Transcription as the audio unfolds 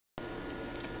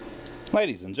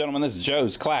Ladies and gentlemen, this is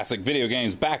Joe's Classic Video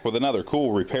Games back with another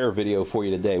cool repair video for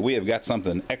you today. We have got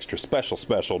something extra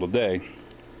special today.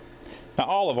 Now,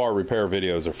 all of our repair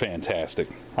videos are fantastic.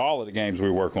 All of the games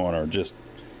we work on are just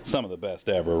some of the best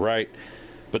ever, right?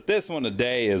 But this one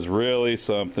today is really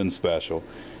something special.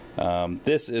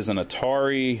 This is an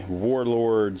Atari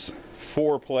WARLORDS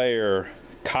 4-player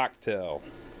cocktail,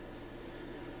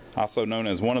 also known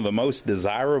as one of the most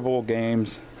desirable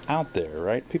games out there,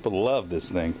 right? People love this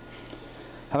thing.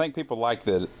 I think people like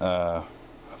that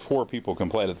 4 people can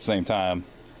play it at the same time,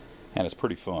 and it's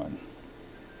pretty fun.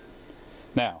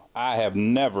 Now, I have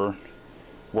never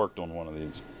worked on one of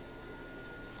these.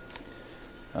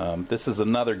 This is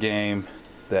another game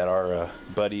that our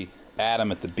buddy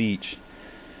Adam at the beach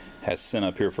has sent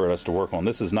up here for us to work on.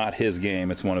 This is not his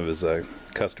game, it's one of his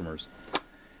customers.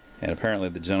 And apparently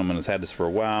the gentleman has had this for a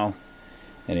while,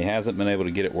 and he hasn't been able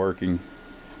to get it working.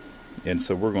 And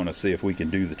so we're going to see if we can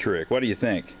do the trick. What do you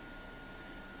think?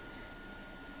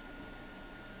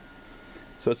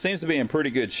 So it seems to be in pretty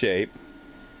good shape,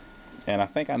 and I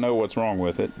think I know what's wrong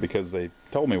with it because they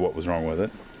told me what was wrong with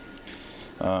it.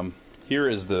 Here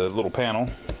is the little panel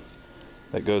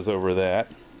that goes over that.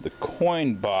 The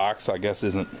coin box, I guess,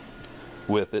 isn't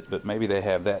with it, but maybe they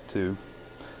have that too.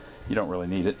 You don't really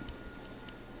need it.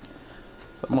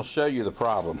 So I'm going to show you the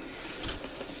problem.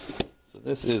 So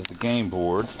this is the game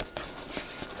board.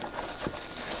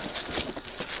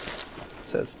 It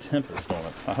says Tempest on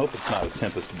it. I hope it's not a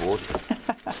Tempest board.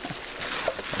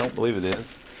 I don't believe it is.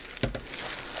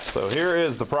 So here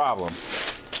is the problem.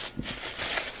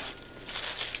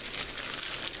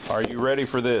 Are you ready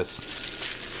for this?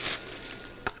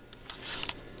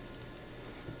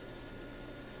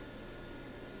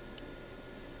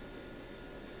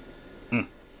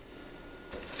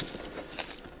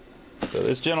 So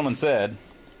this gentleman said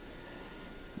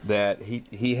that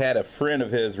he had a friend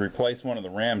of his replace one of the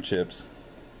RAM chips,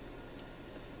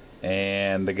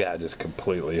 and the guy just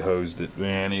completely hosed it,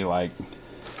 man. He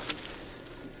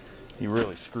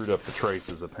really screwed up the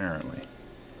traces apparently,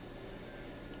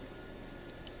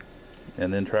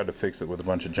 and then tried to fix it with a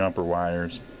bunch of jumper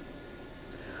wires.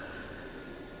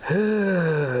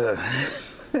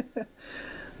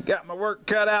 Got my work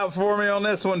cut out for me on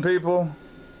this one, people.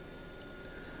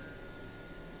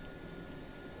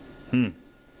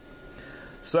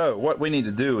 So what we need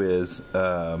to do is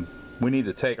we need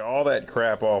to take all that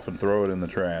crap off and throw it in the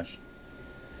trash.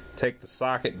 Take the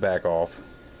socket back off,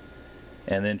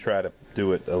 and then try to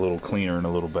do it a little cleaner and a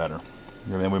little better.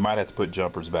 And then we might have to put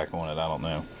jumpers back on it, I don't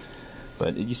know.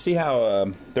 But you see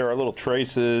how there are little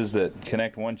traces that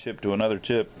connect one chip to another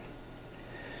chip?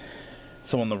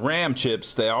 So on the RAM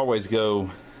chips, they always go,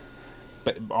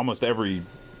 almost every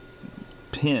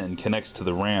pin connects to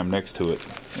the RAM next to it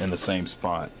in the same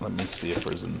spot. Let me see if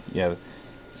there's yeah,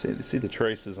 see the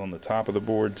traces on the top of the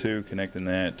board too, connecting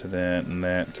that to that and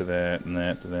that to that and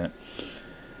that to that.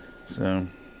 So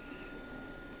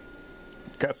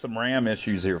got some RAM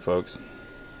issues here, folks.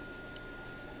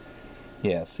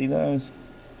 Yeah, see those?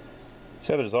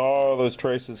 See how there's all those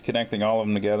traces connecting all of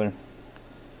them together?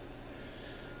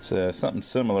 So something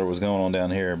similar was going on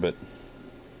down here, but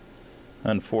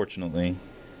unfortunately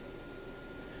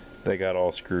they got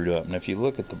all screwed up. And if you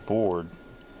look at the board,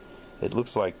 it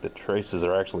looks like the traces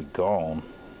are actually gone,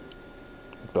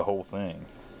 the whole thing.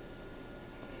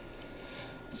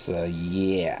 So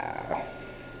yeah,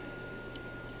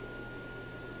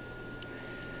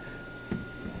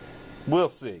 we'll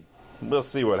see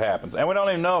what happens, and we don't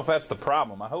even know if that's the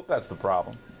problem. I hope that's the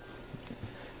problem.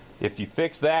 If you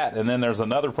fix that and then there's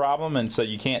another problem, and so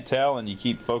you can't tell and you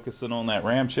keep focusing on that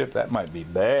RAM chip, that might be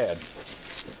bad.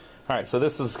 Alright, so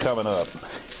this is coming up.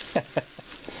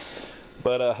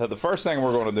 But the first thing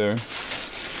we're going to do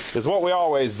is what we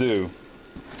always do.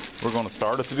 We're going to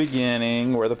start at the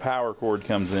beginning where the power cord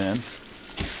comes in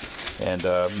and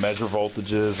measure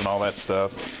voltages and all that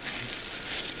stuff.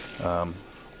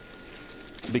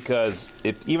 Because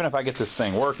even if I get this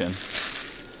thing working,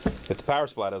 if the power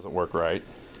supply doesn't work right,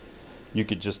 you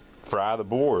could just fry the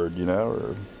board, you know,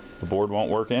 or the board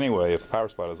won't work anyway if the power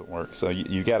supply doesn't work. So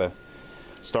you got to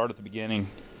start at the beginning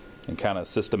and kind of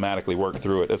systematically work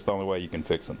through it. That's the only way you can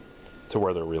fix them to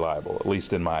where they're reliable, at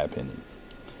least in my opinion.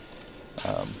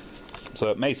 So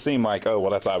it may seem like, oh,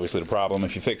 well, that's obviously the problem.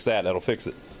 If you fix that, that'll fix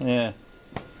it. Yeah,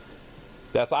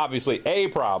 that's obviously a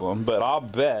problem, but I'll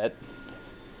bet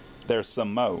there's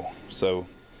some mo. So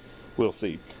we'll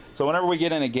see. So whenever we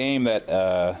get in a game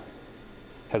that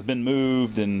has been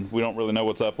moved and we don't really know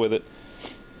what's up with it,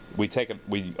 we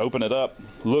open it up,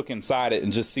 look inside it,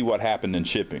 and just see what happened in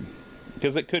shipping.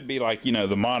 Because it could be like, you know,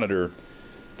 the monitor,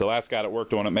 the last guy that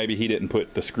worked on it, maybe he didn't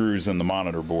put the screws in the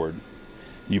monitor board.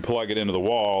 you plug it into the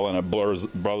wall and it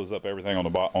blows up everything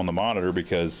on the monitor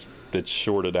because it's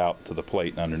shorted out to the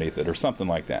plate underneath it or something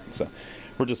like that. So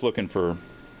we're just looking for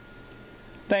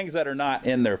things that are not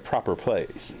in their proper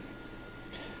place.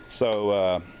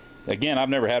 So again, I've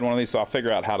never had one of these, so I'll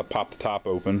figure out how to pop the top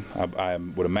open. I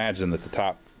would imagine that the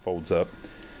top folds up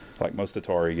like most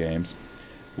Atari games.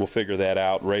 We'll figure that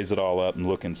out, raise it all up, and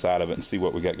look inside of it and see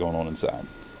what we got going on inside.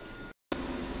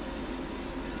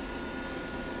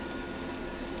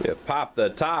 Yeah, pop the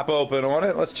top open on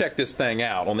it. Let's check this thing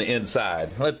out on the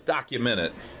inside. Let's document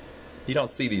it. You don't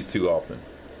see these too often.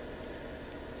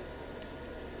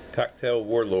 Cocktail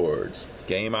Warlords.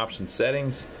 Game option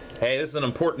settings. Hey, this is an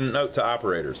important note to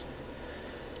operators.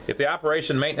 If the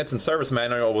operation, maintenance, and service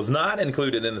manual was not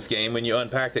included in this game when you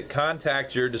unpacked it,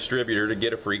 contact your distributor to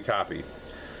get a free copy.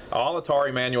 All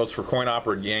Atari manuals for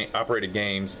coin-operated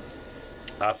games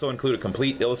also include a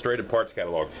complete illustrated parts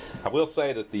catalog. I will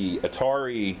say that the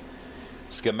Atari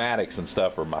schematics and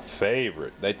stuff are my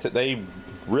favorite. They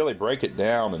really break it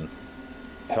down and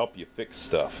help you fix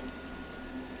stuff.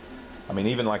 I mean,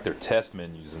 even like their test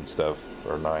menus and stuff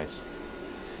are nice.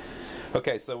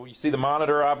 Okay, so you see the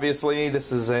monitor, obviously.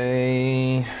 This is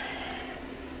a...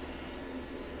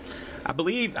 I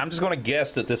believe, I'm just going to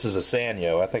guess that this is a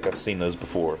Sanyo. I think I've seen those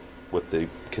before with the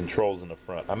controls in the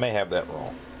front. I may have that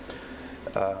wrong.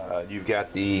 You've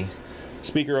got the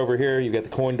speaker over here, you've got the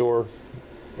coin door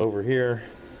over here,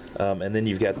 and then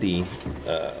you've got the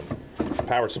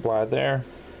power supply there.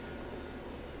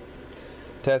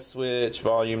 Test switch,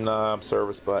 volume knob,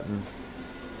 service button.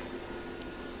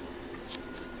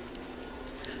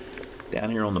 Down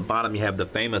here on the bottom you have the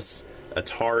famous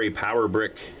Atari power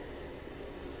brick.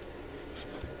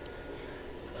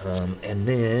 And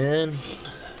then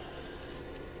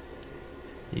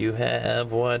you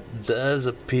have what does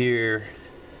appear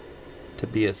to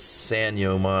be a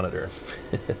Sanyo monitor.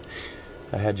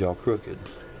 I had y'all crooked.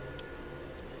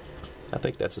 I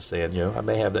think that's a Sanyo. I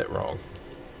may have that wrong.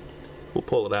 We'll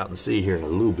pull it out and see here in a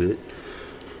little bit.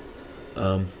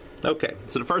 Okay,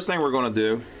 so the first thing we're going to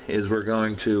do is we're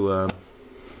going to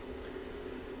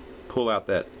pull out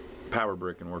that power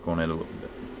brick and work on it a little bit.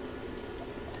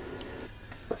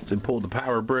 So pulled the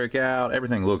power brick out.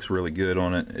 Everything looks really good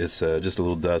on it. It's just a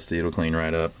little dusty. It'll clean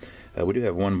right up. We do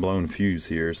have one blown fuse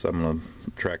here, so I'm going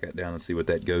to track that down and see what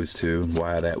that goes to,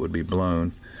 why that would be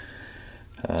blown.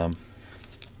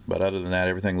 But other than that,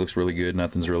 everything looks really good.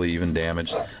 Nothing's really even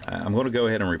damaged. I'm going to go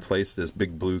ahead and replace this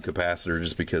big blue capacitor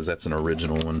just because that's an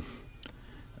original one.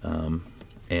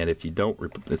 And if you don't,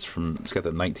 it's got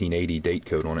the 1980 date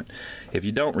code on it. If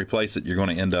you don't replace it, you're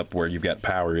going to end up where you've got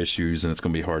power issues and it's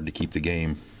going to be hard to keep the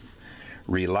game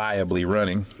reliably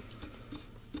running.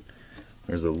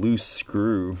 There's a loose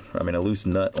screw, a loose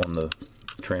nut on the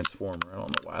transformer. I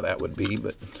don't know why that would be,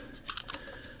 but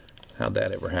how'd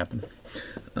that ever happen?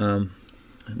 And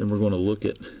then we're going to look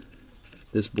at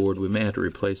this board. We may have to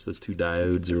replace those two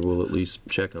diodes, or we'll at least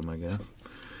check them, I guess.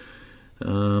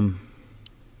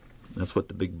 That's what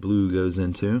the big blue goes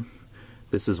into.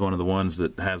 This is one of the ones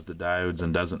that has the diodes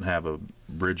and doesn't have a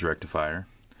bridge rectifier.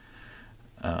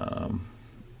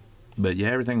 But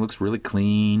yeah, everything looks really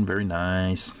clean, very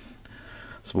nice.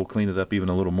 So we'll clean it up even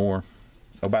a little more.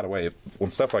 Oh, by the way, on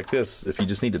stuff like this, if you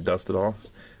just need to dust it off,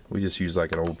 we just use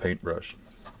like an old paintbrush.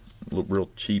 Real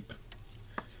cheap,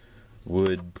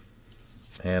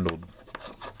 wood-handled,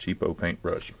 cheapo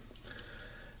paintbrush.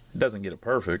 It doesn't get it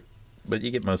perfect, but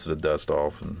you get most of the dust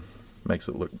off and makes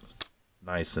it look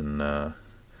nice and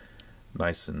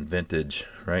vintage,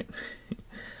 right?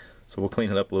 So we'll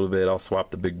clean it up a little bit. I'll swap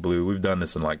the big blue. We've done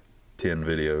this in like 10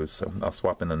 videos, so I'll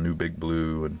swap in a new big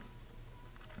blue and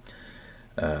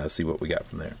see what we got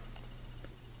from there.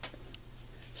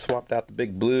 Swapped out the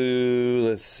big blue.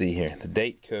 Let's see here. The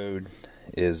date code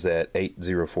is at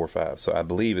 8045, so I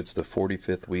believe it's the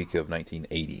 45th week of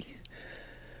 1980.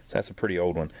 So that's a pretty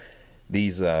old one.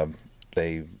 These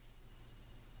they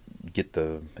get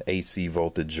the AC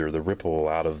voltage or the ripple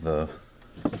out of the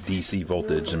DC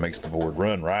voltage and makes the board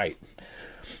run right.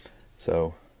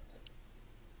 So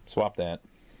swap that.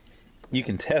 You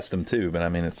can test them too, but I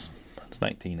mean it's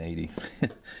 1980.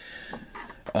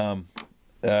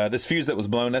 This fuse that was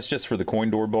blown, that's just for the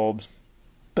coin door bulbs.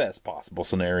 Best possible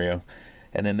scenario.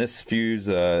 And then this fuse,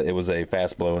 it was a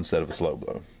fast blow instead of a slow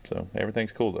blow. So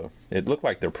everything's cool though. It looked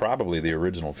like they're probably the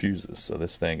original fuses, so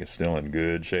this thing is still in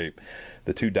good shape.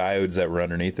 The two diodes that were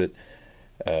underneath it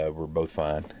were both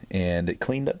fine, and it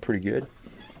cleaned up pretty good.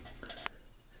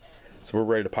 So we're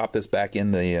ready to pop this back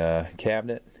in the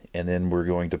cabinet, and then we're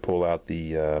going to pull out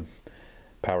the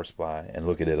power supply and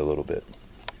look at it a little bit.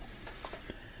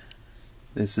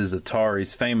 This is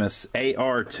Atari's famous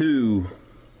AR2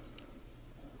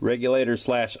 regulator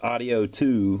slash audio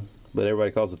 2, but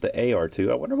everybody calls it the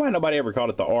AR2. I wonder why nobody ever called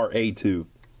it the RA2.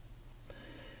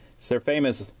 It's their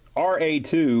famous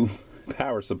RA2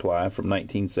 power supply from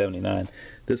 1979.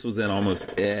 This was in almost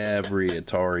every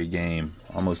Atari game,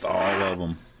 almost all of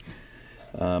them.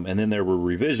 And then there were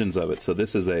revisions of it. So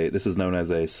this is known as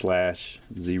a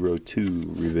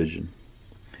 /02 revision.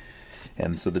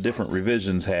 And so the different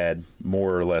revisions had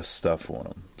more or less stuff on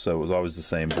them. So it was always the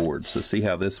same board. So see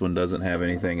how this one doesn't have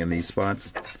anything in these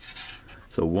spots?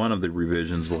 So one of the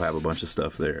revisions will have a bunch of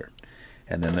stuff there.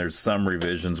 And then there's some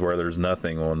revisions where there's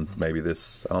nothing on maybe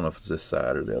this, I don't know if it's this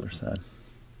side or the other side.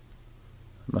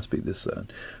 It must be this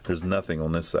side. There's nothing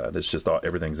on this side. It's just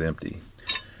everything's empty.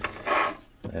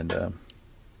 And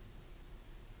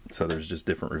so there's just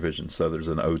different revisions. So there's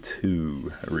an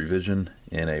 02 revision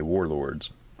and a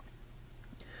Warlords.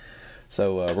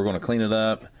 So we're going to clean it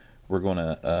up. We're going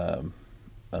to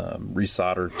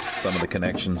resolder some of the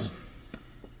connections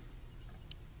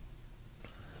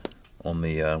on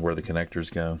the where the connectors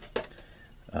go.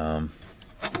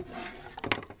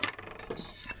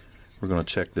 We're going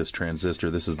to check this transistor.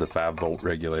 This is the 5-volt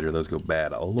regulator. Those go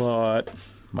bad a lot.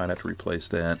 Might have to replace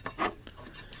that.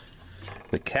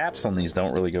 The caps on these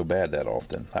don't really go bad that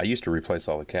often. I used to replace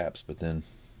all the caps, but then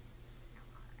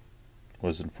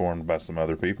was informed by some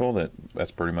other people that that's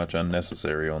pretty much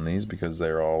unnecessary on these because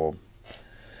they're all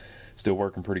still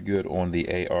working pretty good on the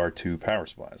AR2 power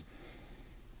supplies.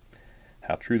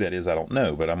 How true that is, I don't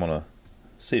know, but I'm going to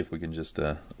see if we can just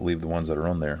leave the ones that are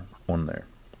on there.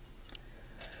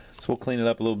 So we'll clean it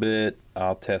up a little bit.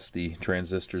 I'll test the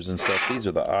transistors and stuff. These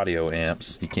are the audio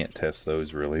amps. You can't test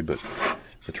those really, but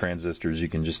the transistors you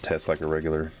can just test like a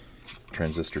regular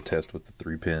transistor test with the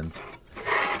 3 pins.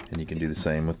 And you can do the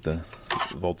same with the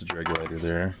voltage regulator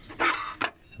there.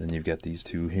 Then you've got these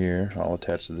two here, all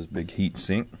attached to this big heat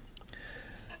sink.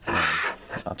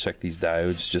 I'll check these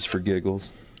diodes just for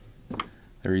giggles.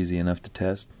 They're easy enough to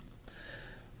test.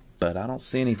 But I don't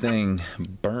see anything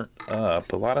burnt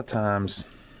up. A lot of times...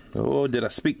 Oh, did I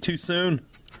speak too soon?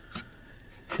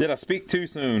 Did I speak too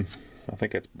soon? I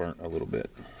think it's burnt a little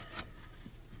bit.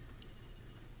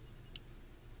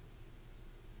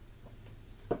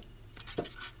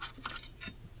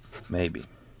 Maybe.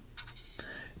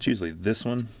 It's usually this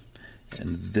one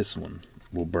and this one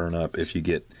will burn up if you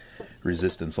get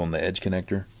resistance on the edge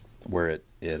connector where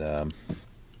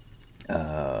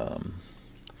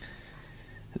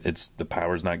it's the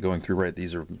power's not going through right.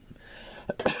 These are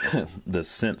the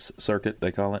sense circuit,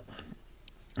 they call it.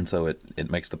 And so it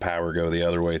makes the power go the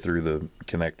other way through the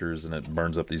connectors, and it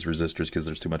burns up these resistors because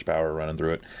there's too much power running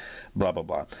through it. Blah, blah,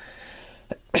 blah.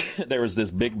 There was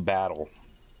this big battle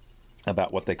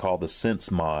about what they call the sense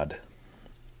mod.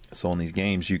 So in these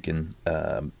games, you can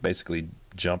basically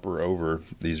jumper over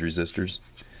these resistors.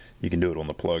 You can do it on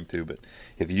the plug too, but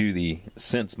if you do the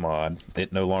sense mod,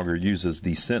 it no longer uses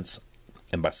the sense,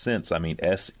 and by sense I mean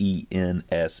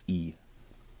S-E-N-S-E.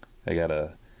 I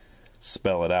gotta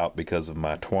spell it out because of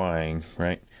my twang,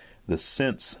 right? The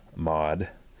sense mod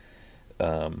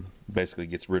basically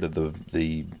gets rid of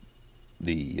the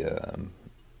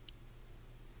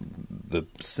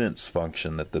sense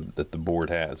function that the board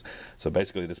has. So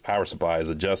basically this power supply is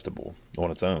adjustable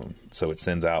on its own. So it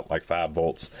sends out like 5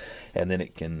 volts, and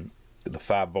then the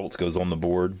 5 volts goes on the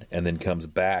board and then comes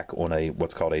back on a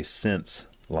what's called a sense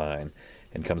line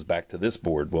and comes back to this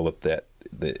board. Well, if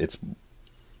it's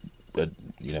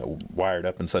wired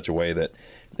up in such a way that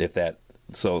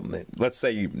so let's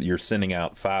say you're sending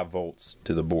out 5 volts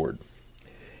to the board,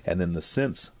 and then the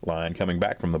sense line coming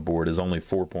back from the board is only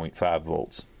 4.5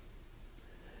 volts.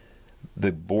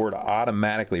 The board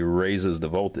automatically raises the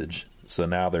voltage, so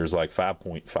now there's like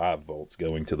 5.5 volts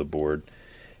going to the board,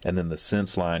 and then the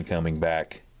sense line coming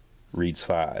back reads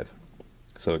 5.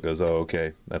 So it goes, oh,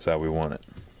 okay, that's how we want it.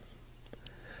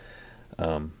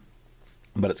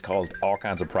 But it's caused all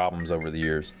kinds of problems over the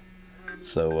years.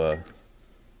 So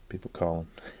people call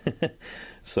them.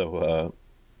 So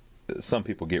some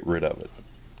people get rid of it.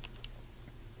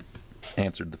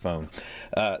 Answered the phone.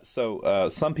 So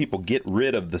some people get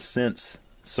rid of the sense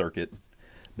circuit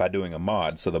by doing a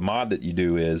mod. So the mod that you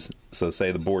do is, so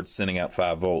say the board's sending out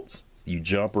 5 volts, you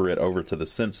jumper it over to the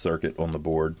sense circuit on the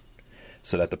board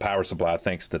so that the power supply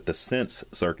thinks that the sense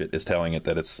circuit is telling it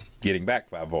that it's getting back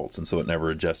 5 volts, and so it never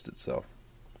adjusts itself.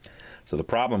 So the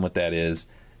problem with that is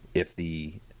if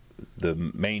the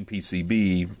main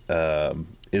PCB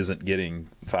isn't getting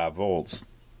 5 volts,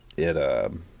 you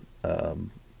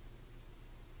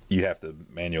have to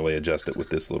manually adjust it with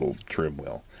this little trim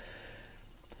wheel.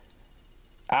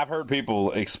 I've heard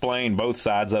people explain both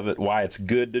sides of it, why it's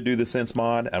good to do the sense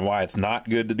mod and why it's not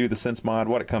good to do the sense mod.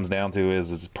 What it comes down to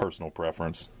is personal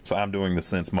preference. So I'm doing the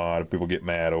sense mod. If people get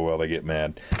mad, oh well, they get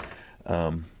mad.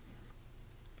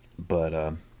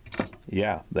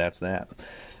 Yeah, that's that.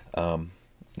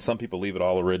 Some people leave it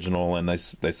all original, and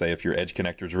they say if your edge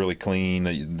connector is really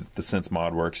clean, the sense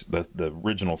mod works. The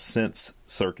original sense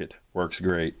circuit works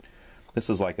great. This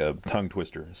is like a tongue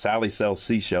twister. Sally sells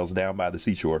seashells down by the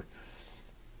seashore.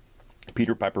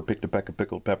 Peter Piper picked a peck of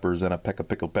pickled peppers, and a peck of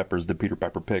pickled peppers did Peter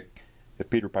Piper pick. If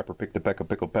Peter Piper picked a peck of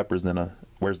pickled peppers, then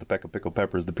where's the peck of pickled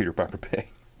peppers did Peter Piper pick?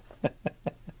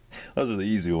 Those are the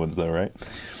easy ones, though, right?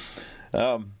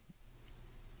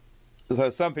 So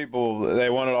some people, they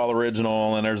want it all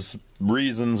original, and there's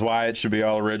reasons why it should be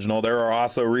all original. There are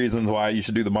also reasons why you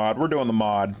should do the mod. We're doing the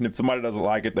mod. If somebody doesn't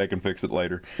like it, they can fix it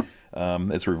later.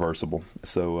 It's reversible.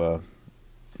 So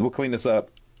we'll clean this up,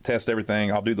 test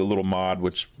everything. I'll do the little mod,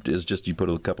 which is just you put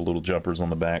a couple little jumpers on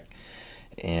the back,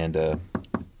 and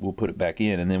we'll put it back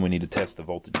in, and then we need to test the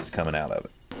voltages coming out of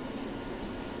it.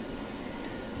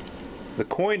 The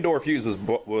coin door fuse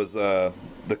was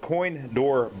the coin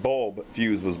door bulb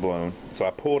fuse was blown, so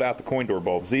I pulled out the coin door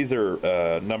bulbs. These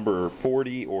are number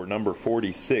 40 or number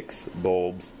 46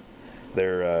 bulbs.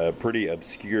 They're pretty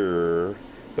obscure,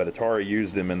 but Atari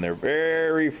used them in their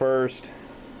very first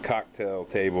cocktail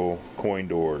table coin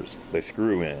doors. They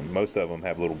screw in. Most of them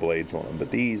have little blades on them,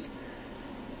 but these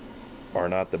are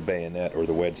not the bayonet or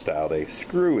the wedge style. They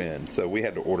screw in, so we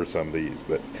had to order some of these,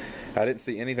 but I didn't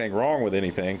see anything wrong with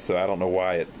anything, so I don't know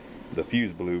why the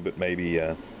fuse blew, but maybe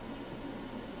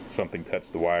something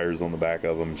touched the wires on the back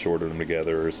of them, shorted them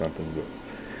together or something.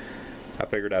 But I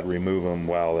figured I'd remove them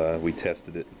while we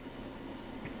tested it,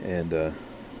 and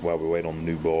while we wait on the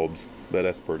new bulbs. But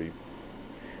that's pretty.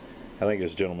 I think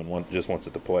this gentleman just wants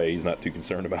it to play. He's not too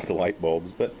concerned about the light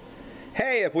bulbs, but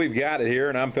hey, if we've got it here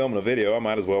and I'm filming a video, I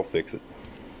might as well fix it.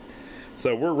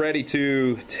 So we're ready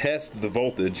to test the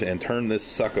voltage and turn this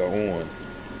sucker on.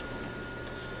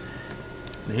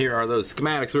 Here are those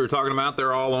schematics we were talking about.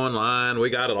 They're all online. We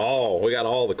got it all. We got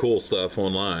all the cool stuff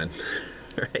online.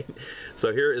 Right?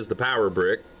 So here is the power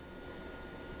brick.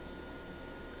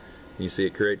 You see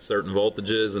it creates certain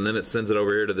voltages, and then it sends it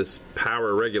over here to this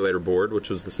power regulator board, which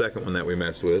was the second one that we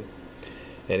messed with.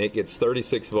 And it gets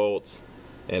 36 volts,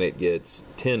 and it gets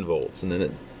 10 volts, and then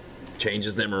it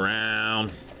changes them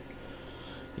around.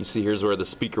 You see here's where the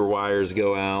speaker wires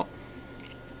go out.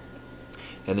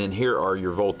 And then here are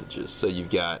your voltages. So you've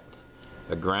got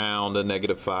a ground, a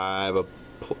 -5,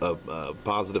 a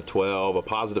positive 12, a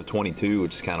positive 22,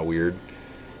 which is kind of weird.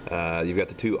 You've got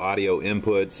the two audio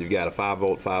inputs. You've got a 5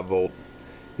 volt, 5 volt.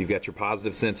 You've got your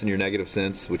positive sense and your negative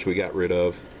sense, which we got rid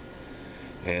of.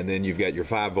 And then you've got your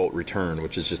 5 volt return,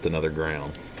 which is just another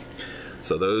ground.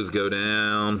 So those go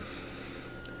down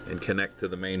and connect to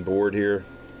the main board here.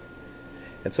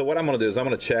 And so what I'm going to do is I'm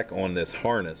going to check on this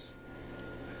harness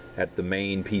at the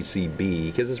main PCB,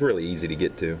 because it's really easy to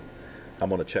get to. I'm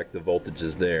going to check the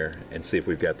voltages there and see if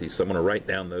we've got these. So I'm going to write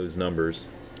down those numbers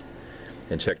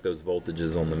and check those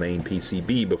voltages on the main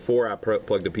PCB before I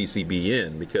plug the PCB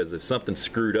in, because if something's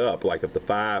screwed up, like if the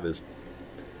 5 is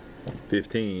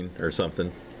 15 or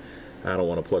something, I don't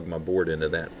want to plug my board into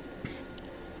that.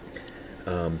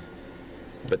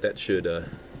 But that should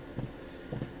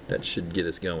get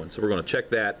us going. So we're going to check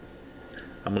that.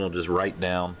 I'm going to just write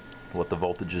down what the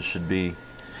voltages should be,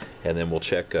 and then we'll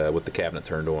check with the cabinet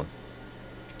turned on.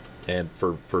 And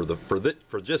for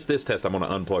just this test, I'm going to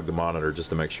unplug the monitor just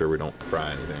to make sure we don't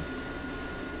fry anything.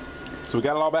 So we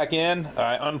got it all back in.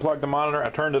 I unplugged the monitor. I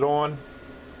turned it on.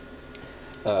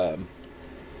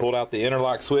 Pulled out the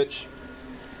interlock switch.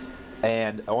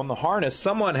 And on the harness,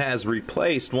 someone has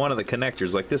replaced one of the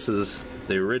connectors. Like this is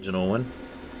the original one,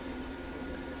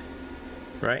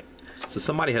 right? So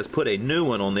somebody has put a new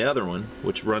one on the other one,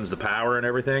 which runs the power and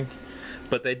everything.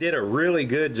 But they did a really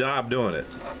good job doing it.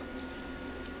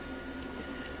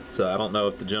 So I don't know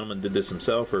if the gentleman did this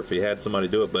himself or if he had somebody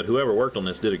do it, but whoever worked on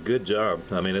this did a good job.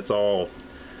 I mean, it's all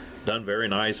done very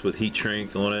nice with heat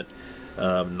shrink on it.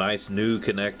 Nice new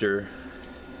connector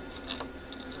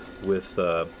with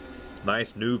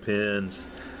nice new pins.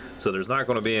 So there's not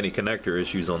going to be any connector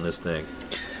issues on this thing.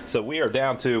 So we are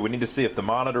down to, we need to see if the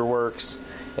monitor works,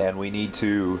 and we need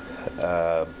to,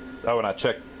 oh, and I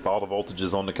checked all the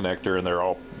voltages on the connector and they're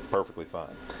all perfectly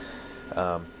fine.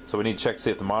 So we need to check to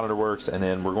see if the monitor works, and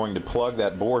then we're going to plug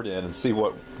that board in and see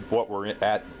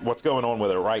what's going on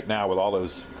with it right now with all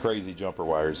those crazy jumper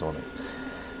wires on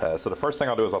it. So the first thing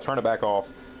I'll do is I'll turn it back off,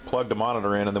 plug the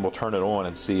monitor in, and then we'll turn it on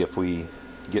and see if we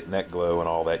get net glow and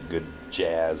all that good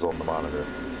jazz on the monitor.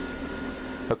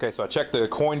 Okay, so I checked the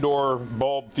coin door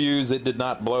bulb fuse. It did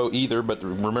not blow either, but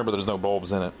remember there's no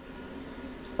bulbs in it.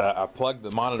 I plugged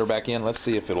the monitor back in. Let's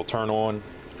see if it'll turn on,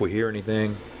 if we hear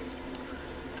anything.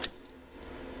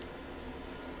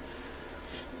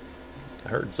 I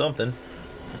heard something.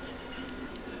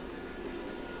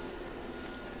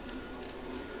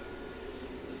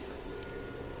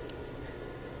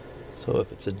 So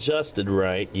if it's adjusted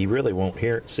right, you really won't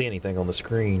see anything on the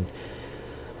screen.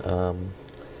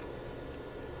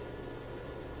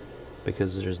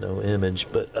 Because there's no image,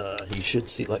 but you should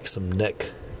see like some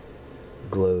neck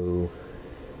glow,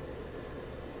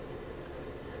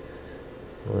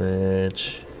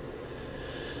 which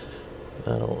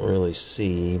I don't really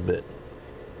see, but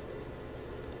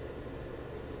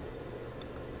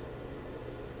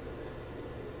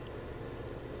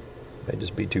may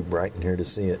just be too bright in here to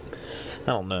see it. I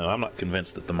don't know. I'm not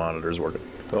convinced that the monitor is working.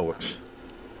 Oh,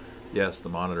 yes, the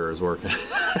monitor is working.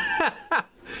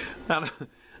 I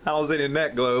don't see any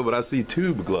neck glow, but I see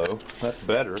tube glow. That's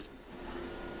better.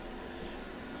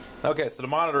 Okay, so the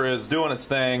monitor is doing its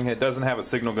thing. It doesn't have a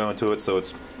signal going to it, so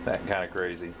it's that kind of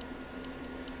crazy.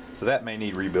 So that may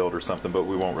need rebuild or something, but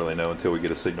we won't really know until we get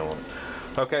a signal on it.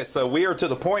 Okay, so we are to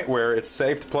the point where it's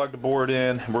safe to plug the board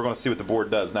in. We're going to see what the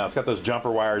board does. Now, it's got those jumper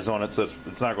wires on it, so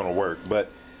it's not going to work, but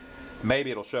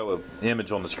maybe it'll show an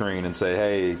image on the screen and say,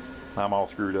 hey, I'm all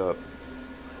screwed up.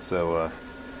 So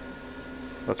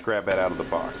let's grab that out of the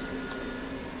box.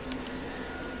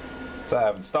 So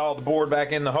I've installed the board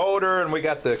back in the holder, and we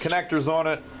got the connectors on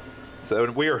it.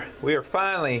 So we are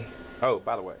finally, oh,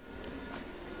 by the way,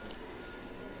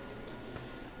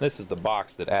 this is the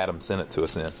box that Adam sent it to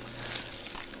us in.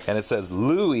 And it says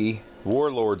Louis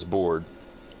Warlords board.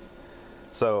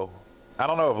 So I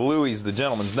don't know if Louis is the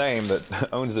gentleman's name that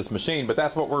owns this machine, but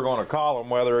that's what we're going to call him,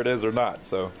 whether it is or not.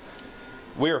 So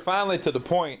we are finally to the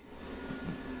point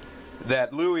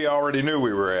that Louis already knew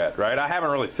we were at, right? I haven't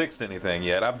really fixed anything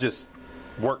yet. I've just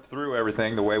worked through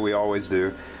everything the way we always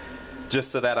do,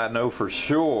 just so that I know for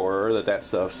sure that that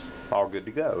stuff's all good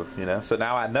to go, you know? So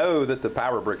now I know that the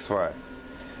power brick's fine.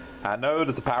 I know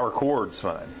that the power cord's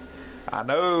fine. I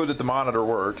know that the monitor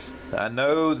works. I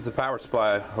know that the power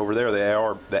supply over there,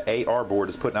 the AR board,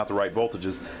 is putting out the right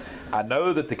voltages. I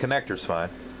know that the connector's fine.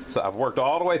 So I've worked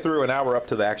all the way through, and now we're up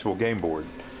to the actual game board,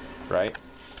 right?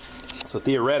 So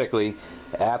theoretically,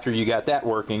 after you got that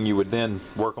working, you would then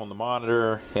work on the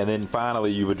monitor, and then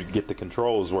finally you would get the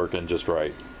controls working just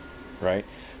right, right?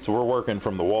 So we're working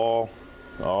from the wall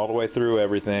all the way through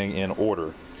everything in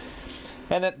order.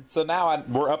 And then, so now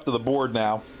we're up to the board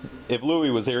now. If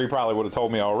Louis was here, he probably would have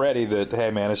told me already that, hey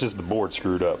man, it's just the board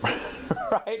screwed up,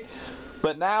 right?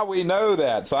 But now we know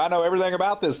that, so I know everything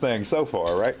about this thing so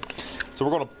far, right? So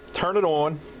we're going to turn it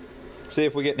on, see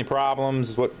if we get any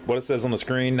problems, what it says on the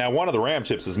screen. Now, one of the RAM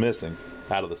chips is missing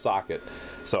out of the socket,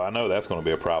 so I know that's going to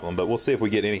be a problem, but we'll see if we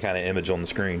get any kind of image on the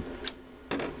screen.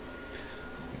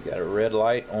 Got a red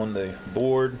light on the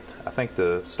board. I think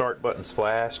the start button's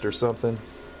flashed or something.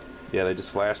 Yeah, they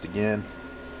just flashed again.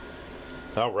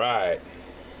 All right.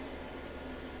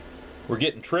 We're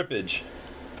getting trippage.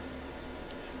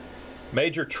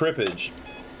 Major trippage.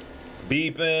 It's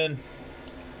beeping.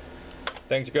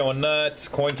 Things are going nuts.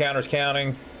 Coin counter's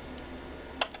counting.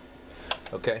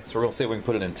 Okay, so we're going to see if we can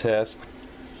put it in test.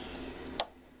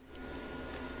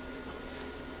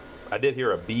 I did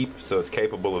hear a beep, so it's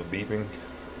capable of beeping.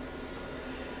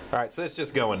 All right, so it's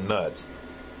just going nuts.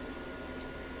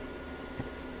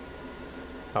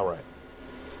 All right.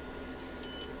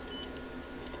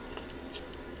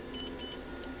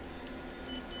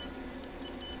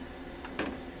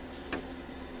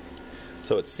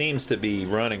 So it seems to be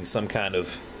running some kind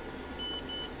of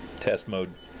test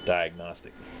mode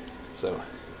diagnostic. So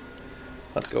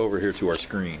let's go over here to our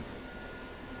screen.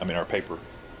 I mean our paper.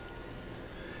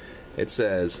 It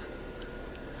says,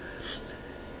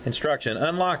 instruction,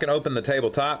 unlock and open the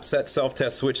tabletop, set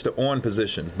self-test switch to on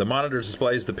position. The monitor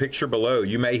displays the picture below.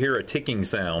 You may hear a ticking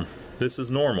sound. This is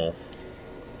normal.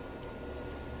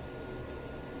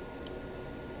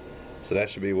 So that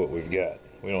should be what we've got.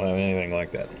 We don't have anything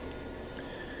like that.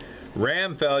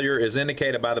 RAM failure is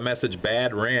indicated by the message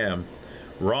bad RAM.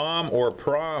 ROM or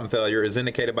PROM failure is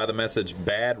indicated by the message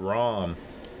bad ROM.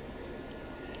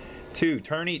 2.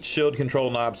 Turn each shield control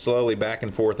knob slowly back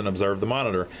and forth and observe the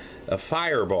monitor. A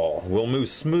fireball will move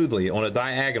smoothly on a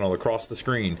diagonal across the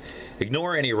screen.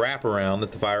 Ignore any wraparound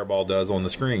that the fireball does on the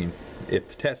screen. If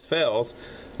the test fails,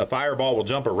 a fireball will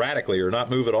jump erratically or not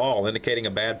move at all, indicating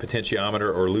a bad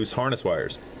potentiometer or loose harness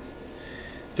wires.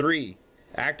 3.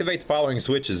 Activate the following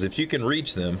switches if you can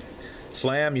reach them.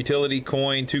 Slam, utility,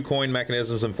 coin, 2 coin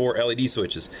mechanisms, and 4 LED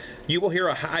switches. You will hear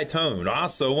a high tone.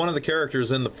 Also, one of the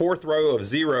characters in the 4th row of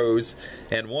zeros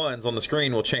and ones on the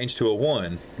screen will change to a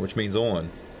 1, which means on.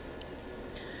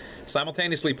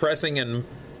 Simultaneously pressing and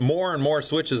more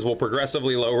switches will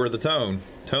progressively lower the tone.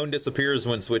 Tone disappears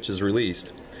when switch is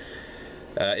released.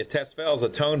 If test fails, a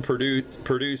tone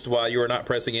produced while you are not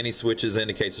pressing any switches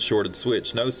indicates a shorted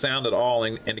switch. No sound at all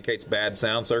indicates bad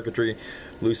sound circuitry,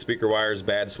 loose speaker wires,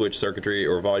 bad switch circuitry,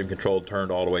 or volume control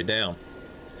turned all the way down.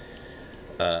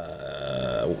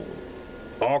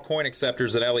 All coin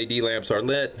acceptors and LED lamps are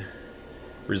lit.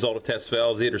 Result of test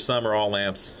fails, either some or all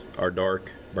lamps are dark,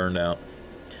 burned out.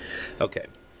 Okay.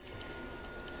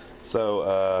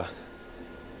 So,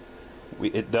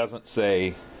 it doesn't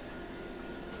say...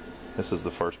 This is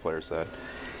the first player side.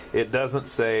 It doesn't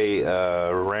say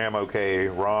RAM okay,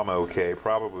 ROM okay,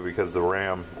 probably because the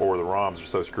RAM or the ROMs are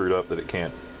so screwed up that it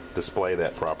can't display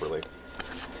that properly.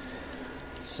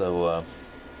 So,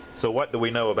 so what do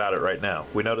we know about it right now?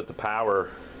 We know that the power...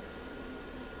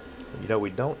 You know, we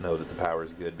don't know that the power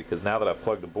is good because now that I've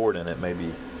plugged the board in, it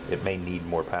may need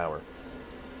more power.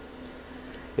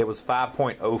 It was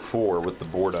 5.04 with the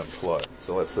board unplugged.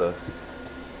 So let's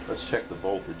check the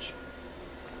voltage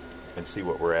and see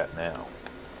what we're at now.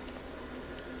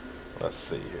 Let's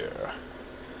see here.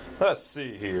 Let's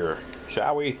see here,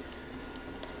 shall we?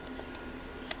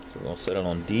 So we're gonna set it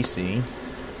on DC.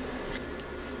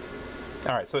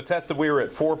 All right, so it tested. We were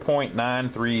at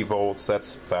 4.93 volts.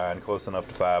 That's fine, close enough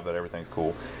to 5, but everything's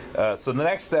cool. So the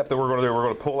next step that we're gonna do, we're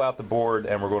gonna pull out the board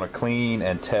and we're gonna clean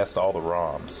and test all the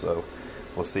ROMs. So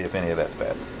we'll see if any of that's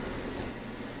bad.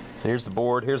 So here's the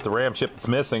board, here's the RAM chip that's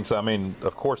missing, so I mean,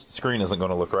 of course the screen isn't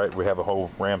going to look right. We have a whole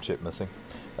RAM chip missing.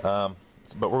 But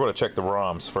we're going to check the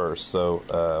ROMs first.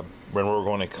 So when we're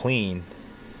going to clean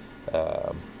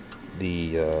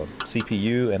the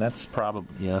CPU, and that's probably,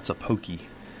 yeah, that's a Pokey.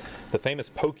 The famous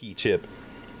Pokey chip.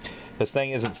 This thing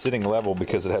isn't sitting level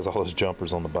because it has all those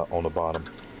jumpers on the bottom.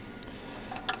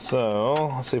 So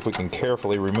let's see if we can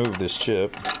carefully remove this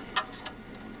chip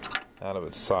out of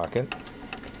its socket.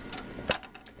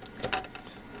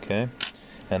 Okay,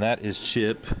 and that is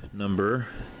chip number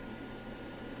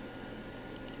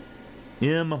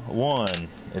M1,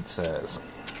 it says.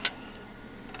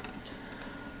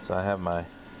 So I have my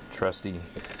trusty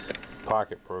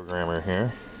pocket programmer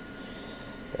here.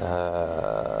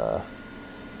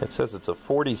 It says it's a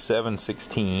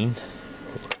 4716,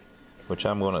 which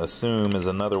I'm going to assume is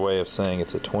another way of saying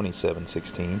it's a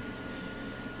 2716.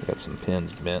 Got some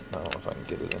pins bent. I don't know if I can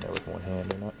get it in there with one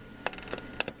hand or not.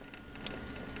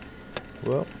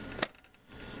 Well,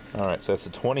 alright, so that's a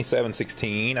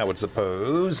 2716, I would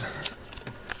suppose.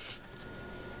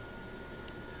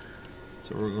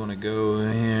 So we're going to go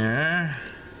here.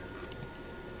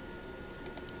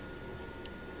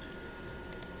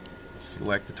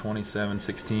 Select the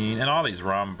 2716. And all these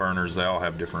ROM burners, they all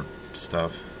have different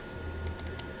stuff.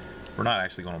 We're not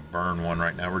actually going to burn one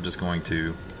right now. We're just going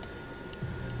to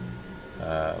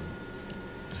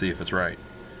see if it's right.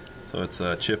 So it's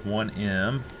chip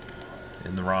 1M.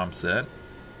 In the ROM set,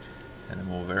 and then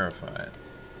we'll verify it.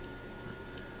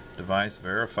 Device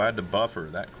verified to buffer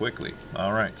that quickly.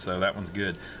 Alright, so that one's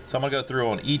good. So I'm going to go through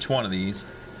on each one of these,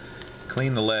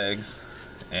 clean the legs,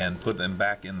 and put them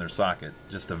back in their socket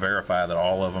just to verify that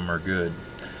all of them are good.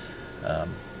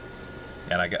 And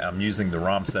I'm using the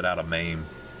ROM set out of MAME,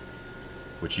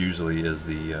 which usually is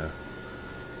the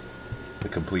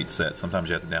complete set. Sometimes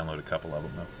you have to download a couple of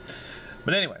them though.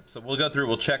 But anyway, so we'll go through,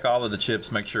 we'll check all of the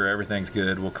chips, make sure everything's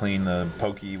good. We'll clean the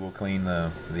Pokey, we'll clean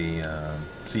the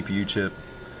CPU chip,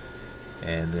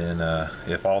 and then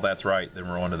if all that's right, then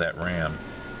we're on to that RAM.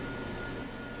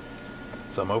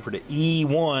 So I'm over to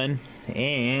E1,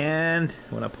 and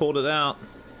when I pulled it out,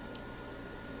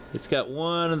 it's got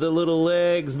one of the little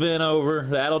legs bent over.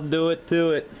 That'll do it to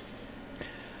it.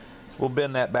 So we'll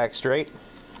bend that back straight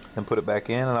and put it back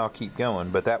in, and I'll keep going.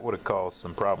 But that would have caused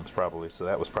some problems probably, so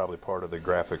that was probably part of the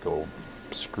graphical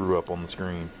screw up on the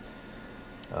screen.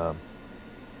 So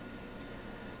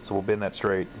we'll bend that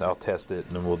straight, I'll test it,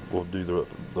 and then we'll do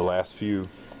the last few,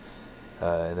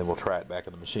 and then we'll try it back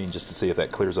in the machine just to see if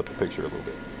that clears up the picture a little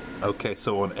bit. Okay,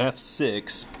 so on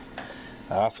F6,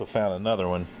 I also found another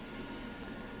one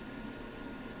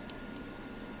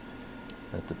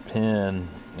that the pin,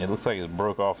 it looks like it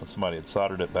broke off and somebody had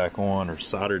soldered it back on or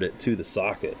soldered it to the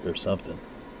socket or something.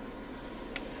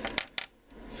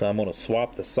 So I'm going to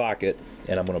swap the socket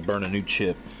and I'm going to burn a new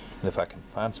chip. And if I can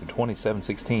find some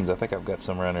 2716s, I think I've got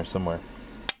some around there somewhere.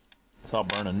 So I'll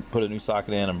put a new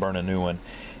socket in and burn a new one,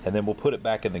 and then we'll put it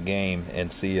back in the game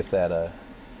and see if that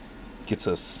gets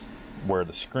us where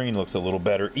the screen looks a little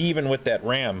better, even with that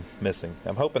RAM missing.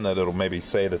 I'm hoping that it'll maybe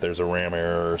say that there's a RAM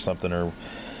error or something, or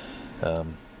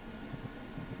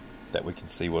that we can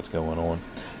see what's going on.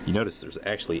 You notice there's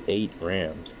actually 8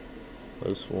 RAMs.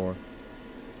 Those 4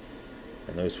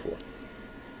 and those 4.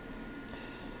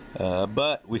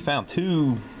 But we found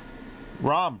 2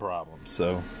 ROM problems,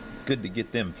 so it's good to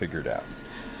get them figured out.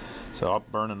 So I'll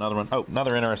burn another one. Oh,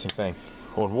 another interesting thing.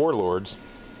 On Warlords,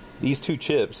 these 2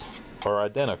 chips are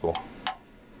identical.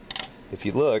 If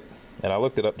you look, and I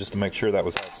looked it up just to make sure that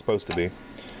was how it's supposed to be.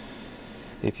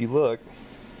 If you look,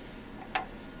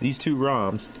 these 2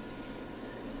 ROMs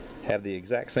have the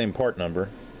exact same part number,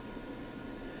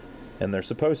 and they're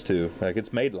supposed to. Like,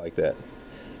 it's made like that.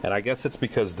 And I guess it's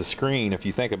because the screen, if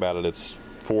you think about it, it's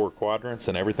 4 quadrants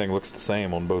and everything looks the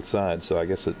same on both sides. So I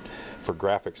guess it, for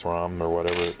graphics ROM or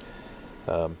whatever,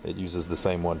 it uses the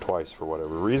same one twice for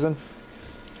whatever reason.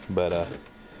 But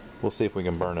we'll see if we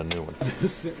can burn a new one.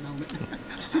 Just sitting on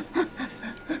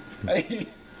it.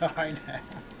 I know.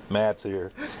 Matt's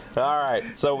here.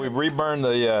 Alright, so we reburned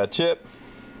the chip,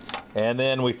 and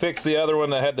then we fixed the other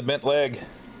one that had the bent leg.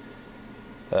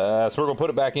 So we're going to put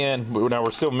it back in. Now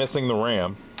we're still missing the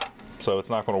RAM, so it's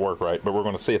not going to work right, but we're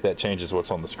going to see if that changes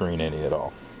what's on the screen any at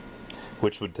all,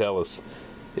 which would tell us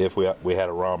if we had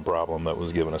a ROM problem that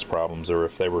was giving us problems, or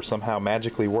if they were somehow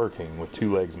magically working with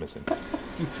 2 legs missing.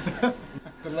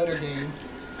 The letter game.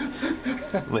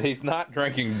 He's not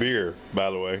drinking beer,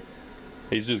 by the way.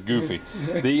 He's just goofy.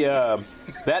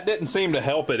 That didn't seem to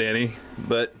help it any,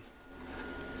 but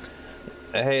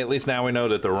hey, at least now we know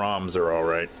that the ROMs are all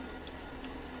right.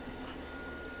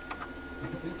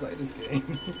 We play this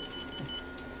game.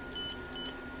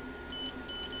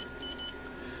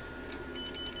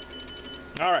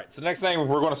 All right, so next thing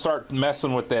we're going to start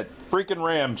messing with that freaking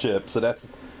RAM chip. So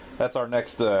that's our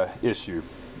next issue.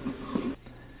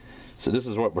 So this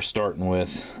is what we're starting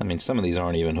with. I mean, some of these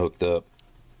aren't even hooked up,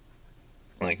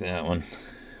 like that one.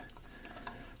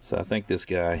 So I think this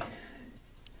guy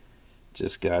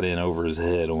just got in over his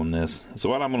head on this. So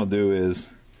what I'm going to do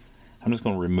is I'm just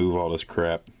going to remove all this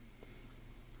crap,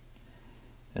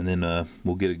 and then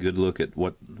we'll get a good look at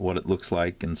what it looks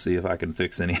like and see if I can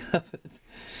fix any of it,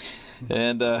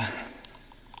 and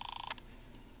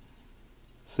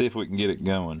see if we can get it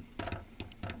going.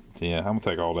 So yeah, I'm going to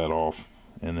take all that off,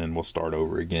 and then we'll start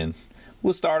over again.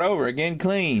 We'll start over again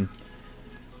clean.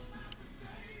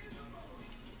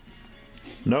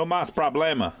 No mas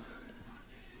problema.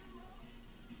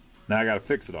 Now I gotta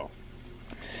fix it all.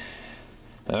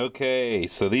 Okay,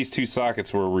 so these 2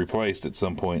 sockets were replaced at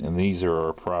some point, and these are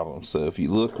our problems. So if you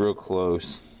look real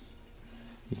close,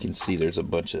 you can see there's a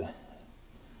bunch of...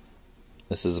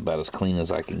 This is about as clean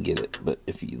as I can get it, but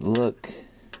if you look,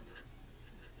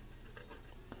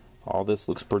 all this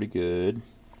looks pretty good.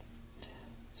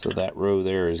 So that row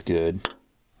there is good.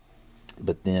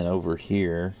 But then over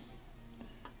here,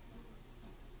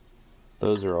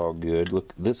 those are all good.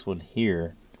 Look, this one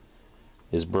here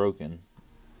is broken,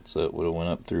 so it would have went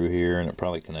up through here, and it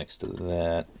probably connects to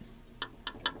that.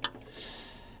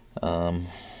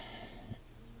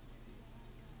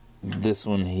 This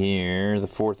one here, the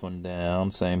 4th one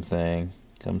down, same thing,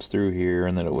 comes through here,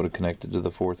 and then it would have connected to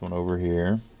the 4th one over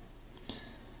here.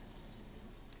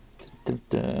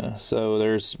 So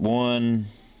there's one,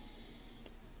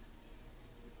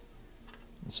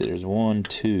 let's see, there's 1,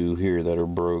 2 here that are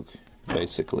broke,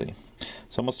 basically.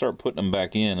 So I'm gonna start putting them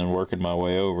back in and working my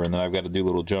way over, and then I've got to do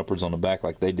little jumpers on the back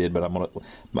like they did, but I'm gonna,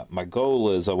 my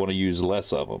goal is I want to use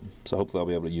less of them, so hopefully I'll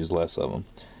be able to use less of them.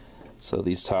 So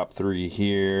these top 3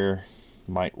 here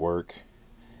might work.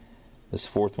 This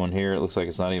 4th one here, it looks like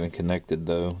it's not even connected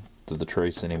though to the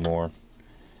trace anymore.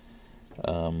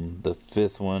 The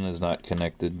 5th one is not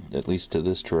connected, at least to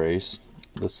this trace.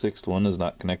 The 6th one is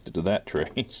not connected to that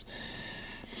trace.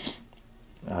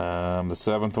 The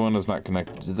 7th one is not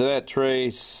connected to that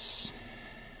trace.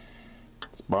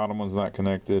 This bottom one's not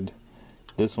connected.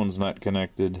 This one's not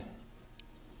connected.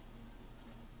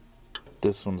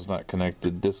 This one's not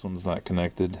connected. This one's not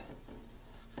connected.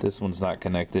 This one's not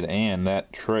connected. And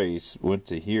that trace went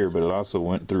to here, but it also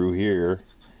went through here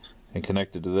and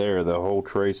connected to there. The whole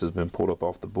trace has been pulled up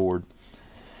off the board.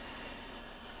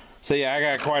 So yeah, I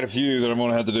got quite a few that I'm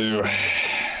gonna have to do.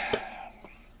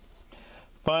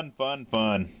 Fun, fun,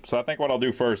 fun. So I think what I'll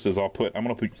do first is I'm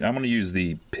gonna use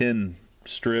the pin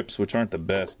strips, which aren't the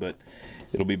best, but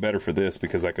it'll be better for this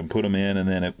because I can put them in, and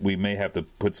then we may have to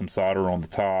put some solder on the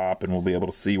top, and we'll be able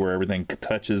to see where everything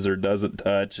touches or doesn't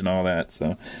touch and all that.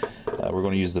 So we're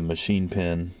going to use the machine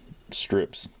pin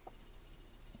strips.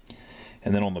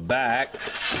 And then on the back,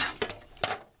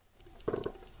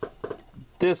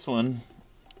 this one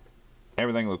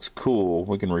everything looks cool.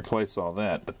 We can replace all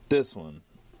that, but this one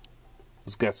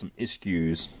has got some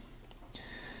issues.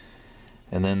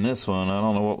 And then this one, I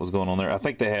don't know what was going on there. I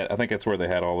think that's where they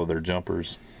had all of their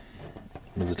jumpers.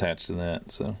 Was attached to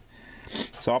that. So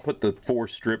I'll put the 4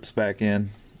 strips back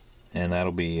in, and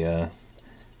that'll be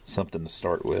something to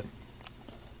start with.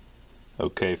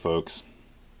 Okay, folks.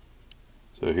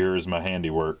 So here's my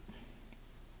handiwork.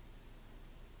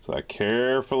 So I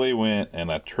carefully went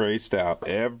and I traced out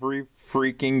every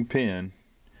freaking pin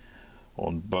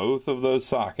on both of those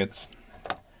sockets.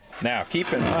 Now,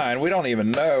 keep in mind, we don't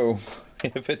even know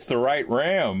if it's the right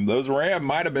RAM. Those RAM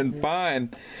might have been fine.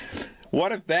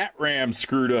 What if that RAM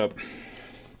screwed up?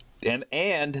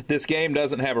 And this game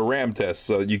doesn't have a RAM test,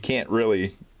 so you can't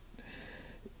really...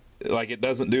 Like, it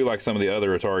doesn't do like some of the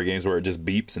other Atari games where it just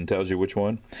beeps and tells you which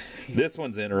one. This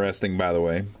one's interesting, by the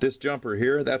way. This jumper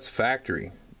here, that's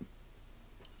factory.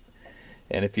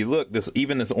 And if you look,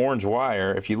 even this orange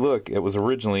wire, if you look, it was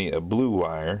originally a blue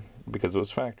wire because it was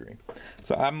factory.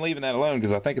 So I'm leaving that alone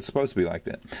because I think it's supposed to be like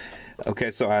that. Okay,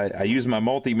 so I used my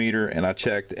multimeter and I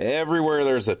checked everywhere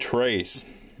there's a trace.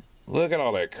 Look at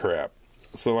all that crap.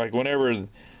 So like whenever...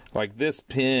 Like this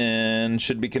pin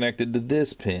should be connected to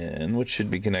this pin, which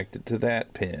should be connected to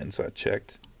that pin. So I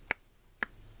checked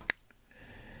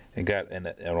and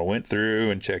I went through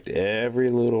and checked every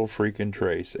little freaking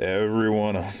trace, every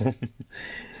one of them.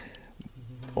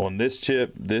 On this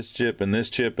chip, and this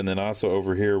chip, and then also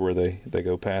over here where they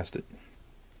go past it.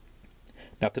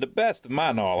 Now, to the best of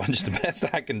my knowledge, the best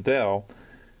I can tell,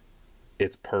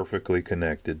 it's perfectly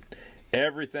connected.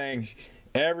 Everything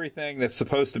that's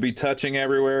supposed to be touching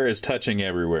everywhere is touching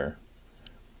everywhere.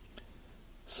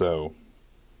 So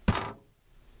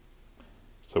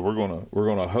we're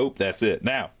gonna hope that's it.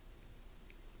 Now,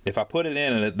 if I put it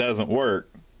in and it doesn't work,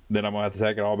 then I'm gonna have to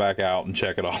take it all back out and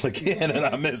check it all again, and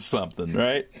I missed something,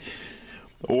 right?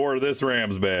 Or this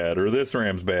RAM's bad, or this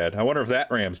RAM's bad. I wonder if that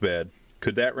RAM's bad.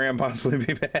 Could that RAM possibly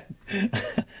be bad?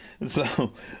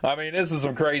 So, I mean, this is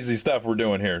some crazy stuff we're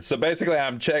doing here. So basically,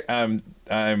 I'm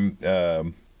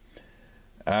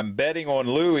betting on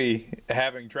Louis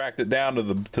having tracked it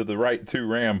down to the right 2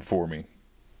 RAM for me.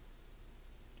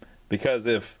 Because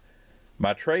if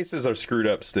my traces are screwed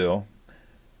up still,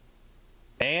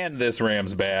 and this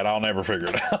RAM's bad, I'll never figure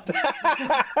it out.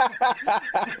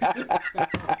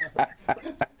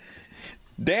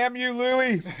 Damn you,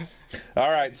 Louis!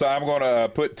 All right, so I'm going to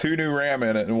put 2 new RAM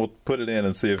in it, and we'll put it in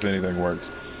and see if anything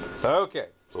works. Okay,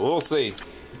 so we'll see.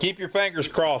 Keep your fingers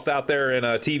crossed out there in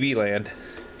TV land,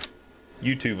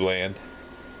 YouTube land.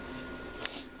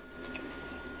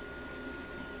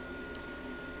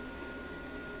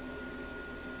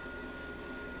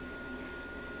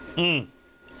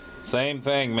 Same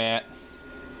thing, Matt.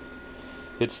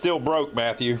 It's still broke,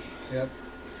 Matthew. Yep.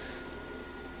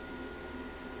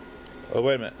 Oh,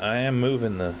 wait a minute. I am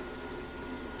moving the...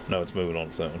 No, it's moving on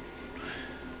its own.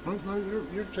 Oh, no,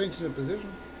 you're changing the position.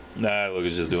 Nah, look,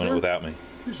 it's just doing it without me.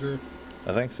 You sure?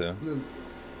 I think so. No.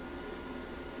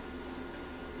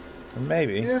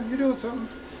 Maybe. Yeah, you're doing something.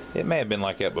 It may have been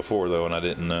like that before, though, and I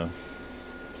didn't know.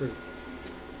 True.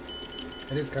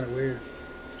 It is kind of weird.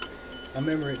 I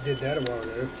remember it did that a while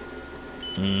ago.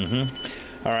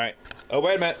 Mm-hmm. All right. Oh,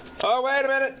 wait a minute. Oh, wait a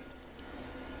minute.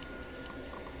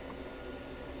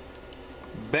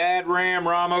 Bad RAM,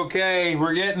 ROM okay.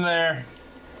 We're getting there.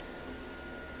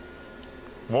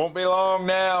 Won't be long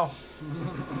now.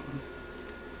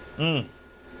 So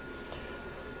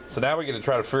now we get to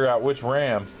try to figure out which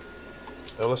RAM.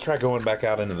 So let's try going back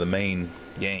out into the main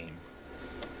game.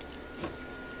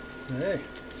 Hey.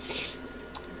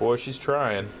 Boy, she's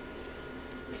trying.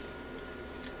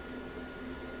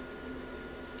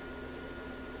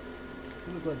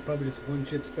 It looks like probably just one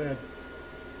chip's bad.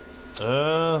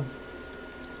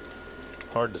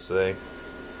 Hard to say.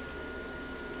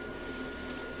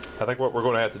 I think what we're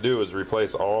going to have to do is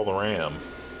replace all the RAM.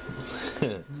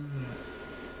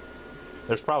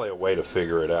 There's probably a way to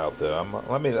figure it out, though.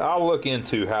 I'll look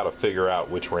into how to figure out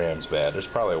which RAM's bad. There's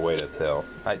probably a way to tell.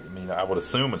 I mean, I would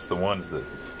assume it's the ones that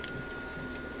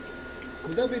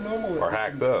Would that be normal? are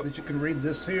hacked up. That you can read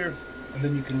this here, and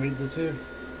then you can read this here.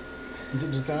 Is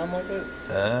it designed like that?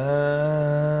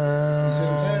 You see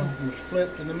what I'm saying? It's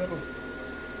flipped in the middle.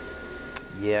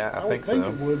 Yeah, I think so. I would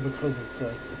think it would because it's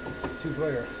a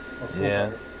 2-player or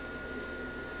 4-player.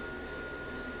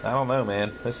 Yeah. I don't know,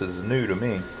 man. This is new to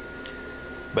me.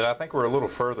 But I think we're a little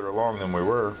further along than we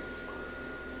were.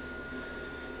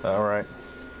 Alright.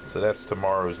 So that's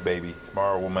tomorrow's baby.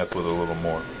 Tomorrow we'll mess with it a little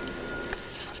more.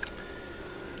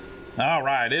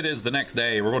 Alright, it is the next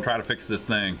day. We're going to try to fix this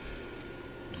thing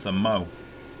some mo.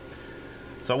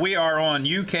 So we are on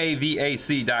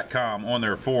ukvac.com on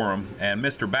their forum, and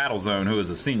Mr. Battlezone, who is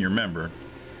a senior member,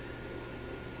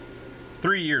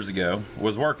 3 years ago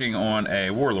was working on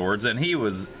a Warlords, and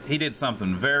he did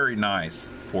something very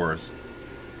nice for us.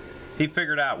 He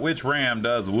figured out which RAM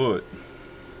does what.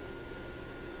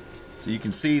 So you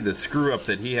can see the screw up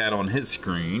that he had on his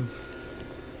screen.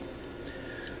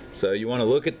 So you want to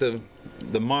look at the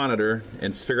monitor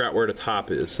and figure out where the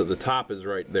top is. So the top is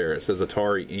right there. It says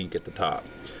Atari Inc. at the top.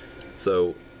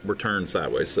 So we're turned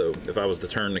sideways. So if I was to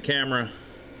turn the camera,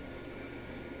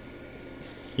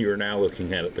 you are now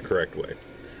looking at it the correct way.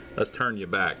 Let's turn you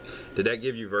back. Did that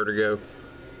give you vertigo?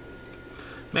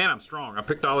 Man, I'm strong. I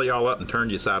picked all of y'all up and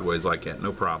turned you sideways like that.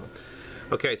 No problem.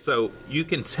 Okay, so you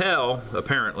can tell,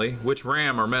 apparently, which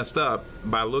RAM are messed up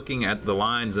by looking at the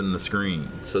lines in the screen.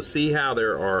 So see how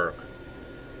there are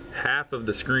half of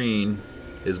the screen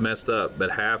is messed up,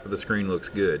 but half of the screen looks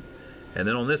good. And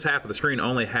then on this half of the screen,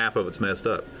 only half of it's messed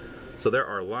up. So there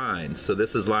are lines. So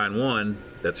this is line 1,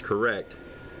 that's correct.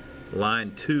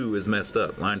 Line 2 is messed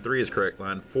up. Line 3 is correct.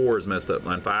 Line 4 is messed up.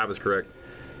 Line 5 is correct.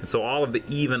 And so all of the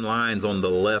even lines on the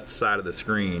left side of the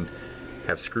screen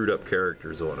have screwed up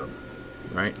characters on them.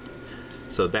 Right?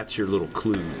 So that's your little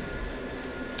clue.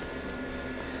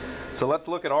 So let's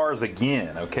look at ours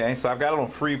again, okay? So I've got it on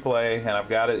free play, and I've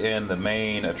got it in the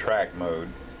main attract mode.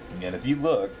 And if you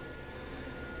look,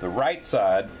 the right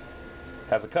side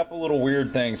has a couple little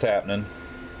weird things happening,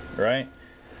 right?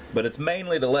 But it's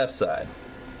mainly the left side.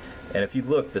 And if you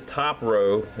look, the top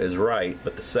row is right,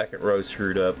 but the second row is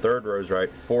screwed up, third row is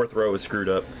right, fourth row is screwed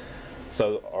up.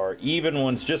 So our even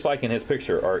ones, just like in his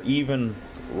picture, our even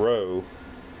row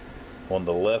on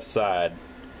the left side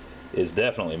is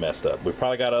definitely messed up. We've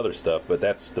probably got other stuff, but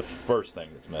that's the first thing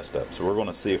that's messed up. So we're going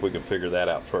to see if we can figure that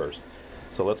out first.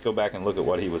 So let's go back and look at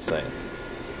what he was saying.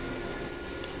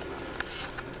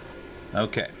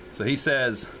 Okay, so he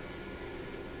says,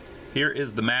 here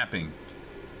is the mapping.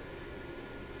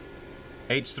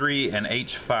 H3 and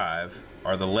H5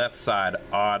 are the left side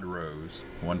odd rows.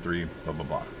 1, 3, blah, blah,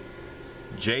 blah.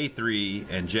 J3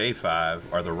 and J5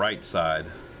 are the right side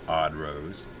odd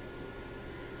rows.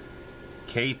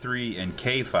 K3 and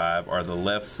K5 are the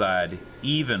left side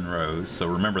even rows. So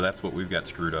remember, that's what we've got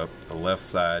screwed up. The left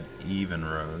side even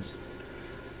rows.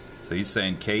 So he's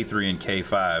saying K3 and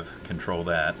K5 control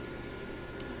that.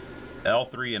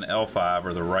 L3 and L5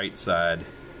 are the right side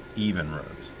even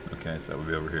rows. Okay, so that would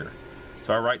be over here.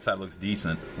 So our right side looks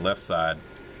decent. Left side,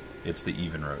 it's the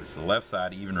even rows. So left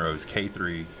side even rows,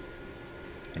 K3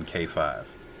 and K5.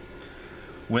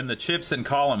 When the chips in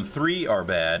column 3 are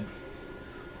bad,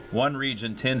 one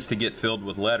region tends to get filled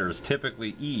with letters,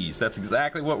 typically E's. That's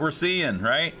exactly what we're seeing,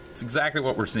 right? It's exactly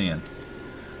what we're seeing.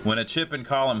 When a chip in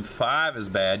column 5 is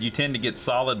bad, you tend to get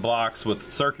solid blocks with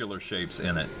circular shapes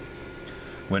in it.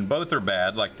 When both are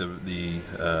bad, like both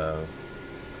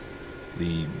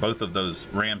of those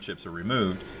RAM chips are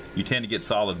removed, you tend to get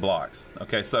solid blocks.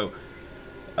 Okay, so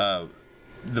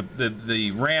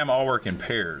the RAM all work in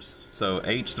pairs. So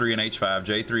H3 and H5,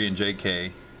 J3 and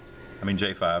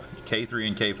J5, K3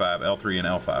 and K5, L3 and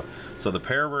L5. So the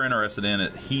pair we're interested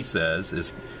in, he says,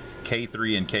 is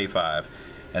K3 and K5.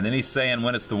 And then he's saying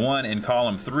when it's the one in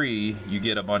column 3, you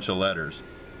get a bunch of letters.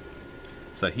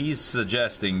 So he's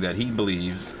suggesting that he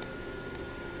believes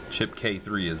chip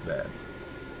K3 is bad.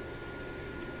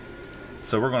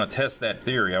 So we're going to test that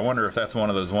theory. I wonder if that's one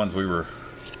of those ones we were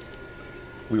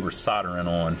soldering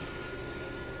on.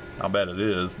 I'll bet it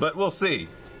is, but we'll see.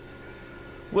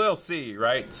 We'll see,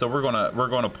 right? So we're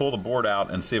gonna pull the board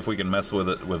out and see if we can mess with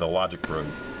it with a logic probe.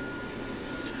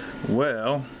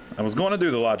 Well, I was going to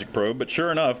do the logic probe, but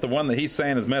sure enough, the one that he's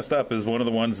saying is messed up is one of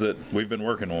the ones that we've been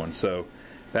working on. So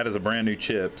that is a brand new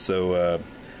chip. So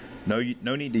no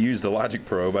need to use the logic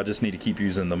probe. I just need to keep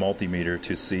using the multimeter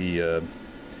to see,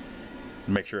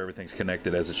 make sure everything's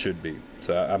connected as it should be.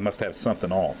 So I must have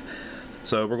something off.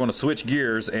 So we're going to switch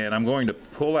gears, and I'm going to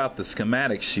pull out the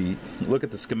schematic sheet, look at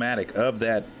the schematic of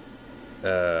that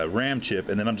RAM chip,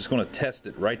 and then I'm just going to test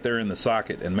it right there in the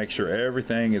socket and make sure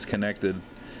everything is connected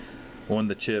on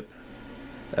the chip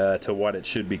to what it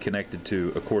should be connected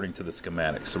to according to the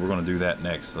schematics. So we're going to do that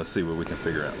next. Let's see what we can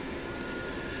figure out.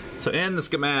 So in the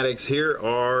schematics, here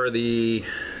are the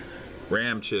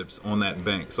RAM chips on that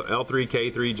bank. So L3,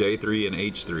 K3, J3, and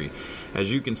H3. As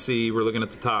you can see, we're looking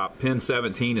at the top. Pin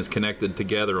 17 is connected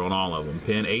together on all of them.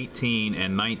 Pin 18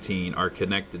 and 19 are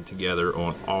connected together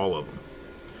on all of them.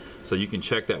 So you can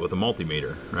check that with a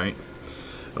multimeter, right?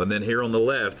 And then here on the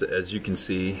left, as you can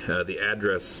see, the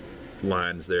address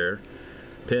lines there.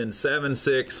 Pin 7,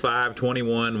 6, 5,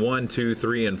 21, 1, 2,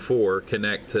 3, and 4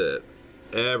 connect to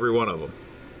every one of them.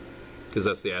 because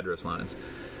that's the address lines.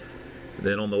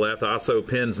 Then on the left, also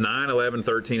pins 9, 11,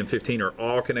 13, and 15 are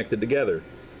all connected together.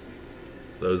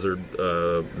 Those are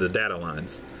the data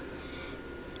lines.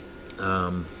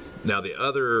 Now the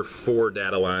other 4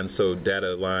 data lines, so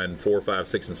data line 4, 5,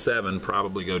 6, and 7,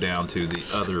 probably go down to the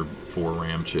other 4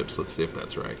 RAM chips. Let's see if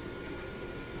that's right.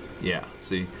 Yeah,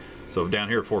 see? So down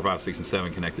here, 4, 5, 6, and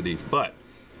 7 connected these. But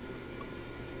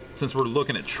since we're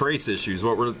looking at trace issues,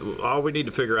 all we need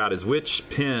to figure out is which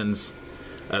pins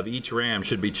of each RAM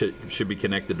should be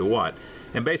connected to what.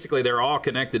 And basically, they're all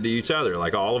connected to each other.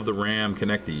 Like all of the RAM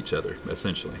connect to each other,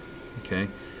 essentially. Okay?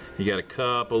 You got a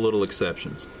couple little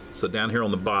exceptions. So down here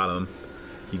on the bottom,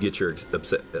 you get your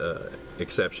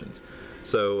exceptions.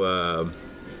 So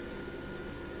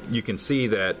you can see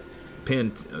that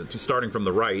pin, starting from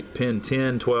the right, pin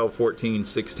 10, 12, 14,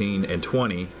 16, and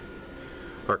 20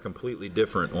 are completely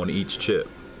different on each chip.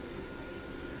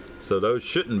 So those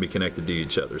shouldn't be connected to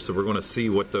each other. So we're going to see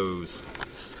what those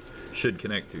should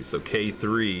connect to. So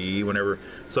K3, whenever.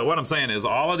 So what I'm saying is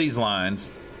all of these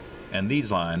lines and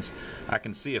these lines, I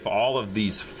can see if all of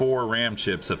these 4 RAM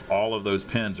chips, if all of those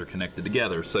pins are connected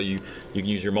together. So you can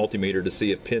use your multimeter to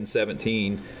see if pin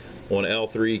 17 on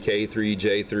L3, K3,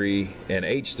 J3, and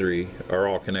H3 are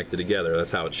all connected together.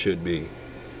 That's how it should be.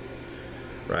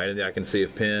 Right? And I can see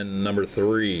if pin number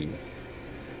 3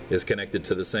 is connected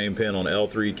to the same pin on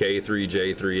L3, K3,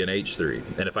 J3, and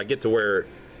H3. And if I get to where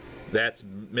that's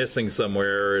missing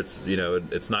somewhere, it's, you know,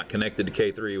 it's not connected to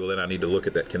K3, well then I need to look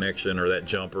at that connection or that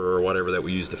jumper or whatever that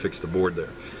we use to fix the board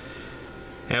there.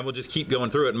 And we'll just keep going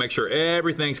through it and make sure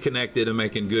everything's connected and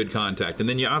making good contact. And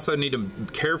then you also need to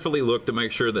carefully look to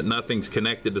make sure that nothing's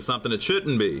connected to something it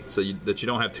shouldn't be, so that you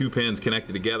don't have 2 pins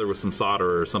connected together with some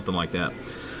solder or something like that.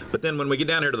 But then when we get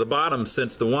down here to the bottom,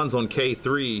 since the ones on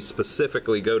K3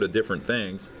 specifically go to different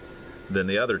things than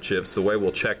the other chips, the way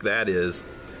we'll check that is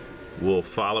we'll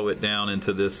follow it down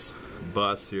into this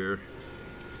bus here,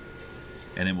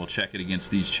 and then we'll check it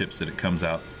against these chips that it comes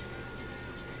out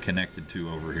connected to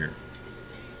over here.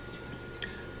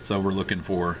 So we're looking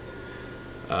for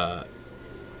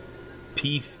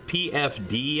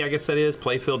PFD, I guess that is,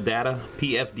 playfield data,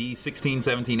 PFD 16,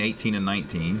 17, 18, and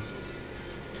 19.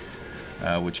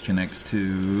 Which connects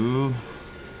to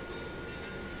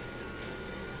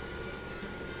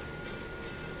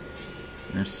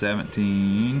there's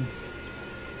 17,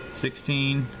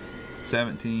 16,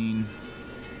 17,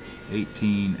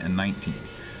 18, and 19.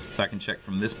 So I can check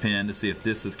from this pin to see if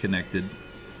this is connected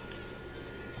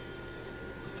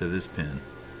to this pin.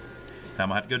 Now I'm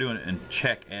gonna have to go do it and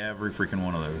check every freaking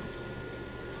one of those.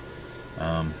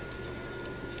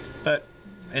 But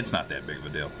it's not that big of a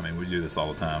deal. I mean, we do this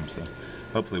all the time, so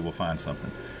hopefully we'll find something.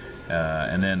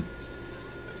 And then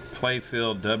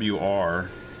playfield WR,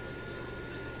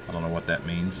 I don't know what that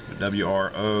means, but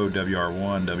WRO,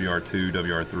 WR1, WR2,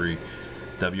 WR3.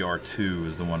 WR2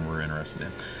 is the one we're interested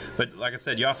in. But like I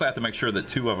said, you also have to make sure that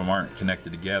 2 of them aren't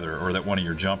connected together, or that one of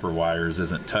your jumper wires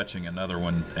isn't touching another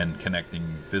one and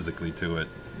connecting physically to it,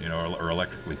 you know, or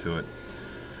electrically to it.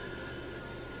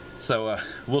 So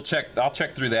I'll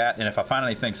check through that, and if I find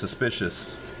anything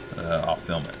suspicious, I'll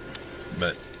film it.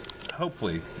 But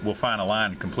hopefully we'll find a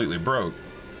line completely broke,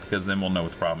 because then we'll know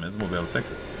what the problem is and we'll be able to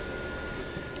fix it.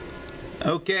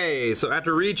 Okay, so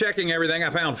after rechecking everything, I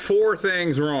found 4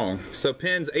 things wrong. So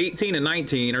pins 18 and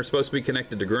 19 are supposed to be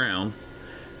connected to ground.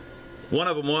 One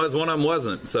of them was, one of them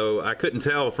wasn't. So I couldn't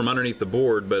tell from underneath the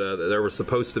board, but there was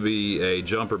supposed to be a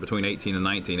jumper between 18 and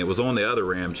 19. It was on the other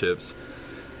RAM chips.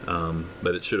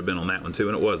 But it should have been on that one too,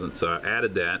 and it wasn't, so I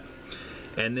added that.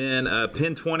 And then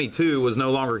pin 22 was no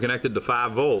longer connected to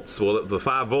 5 volts. Well, the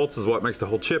 5 volts is what makes the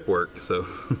whole chip work, so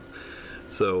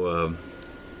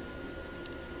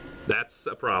that's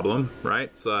a problem,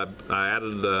 right? So I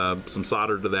added some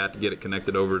solder to that to get it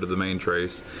connected over to the main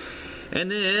trace. And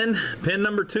then pin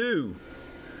number 2,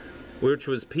 which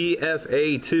was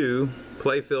PFA2,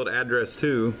 playfield address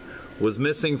 2, was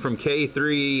missing from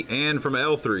K3 and from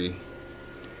L3.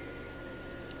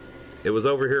 It was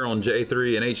over here on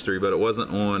J3 and H3, but it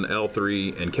wasn't on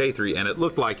L3 and K3, and it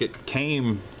looked like it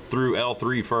came through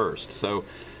L3 first. So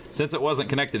since it wasn't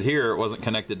connected here, it wasn't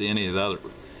connected to any of the other.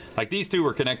 Like these 2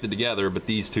 were connected together, but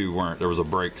these 2 weren't. There was a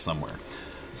break somewhere.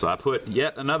 So I put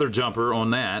yet another jumper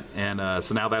on that, and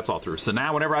so now that's all through. So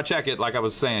now whenever I check it, like I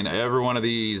was saying, every one of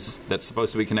these that's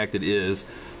supposed to be connected is.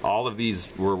 All of these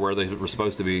were where they were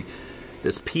supposed to be.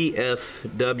 This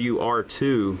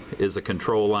PFWR2 is a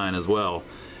control line as well.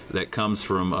 That comes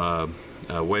from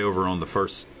way over on the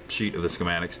first sheet of the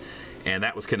schematics, and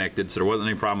that was connected, so there wasn't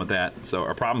any problem with that. So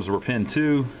our problems were pin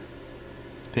 2,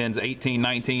 pins 18,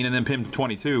 19, and then pin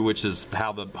 22, which is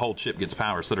how the whole chip gets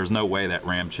power. So there's no way that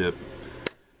RAM chip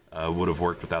would have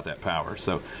worked without that power.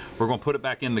 So we're going to put it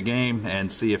back in the game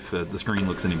and see if the screen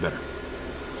looks any better.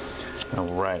 All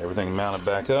right, everything mounted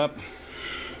back up.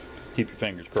 Keep your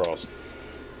fingers crossed.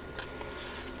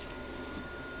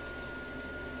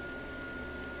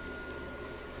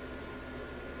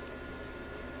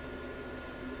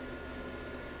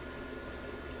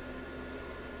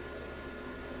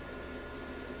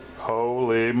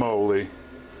 Holy moly.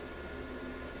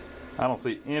 I don't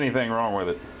see anything wrong with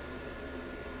it.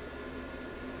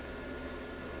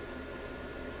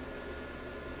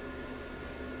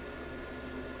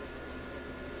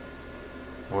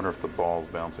 I wonder if the ball's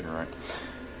bouncing right.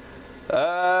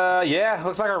 Yeah,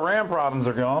 looks like our RAM problems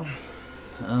are gone.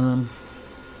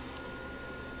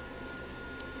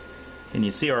 Can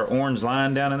you see our orange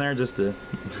line down in there just to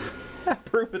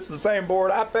prove it's the same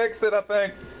board? I fixed it, I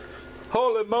think.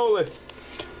 Holy moly.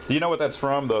 Do you know what that's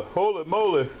from? The holy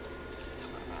moly.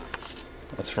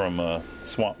 That's from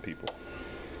Swamp People.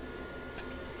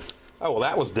 Oh, well,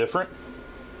 that was different.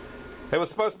 It was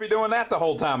supposed to be doing that the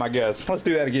whole time, I guess. Let's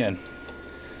do that again.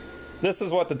 This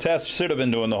is what the test should have been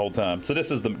doing the whole time. So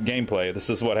this is the gameplay. This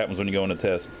is what happens when you go in a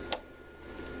test.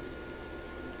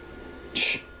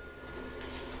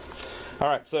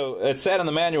 Alright, so it said in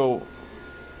the manual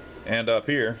and up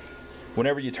here,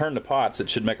 whenever you turn the pots, it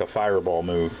should make a fireball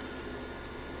move.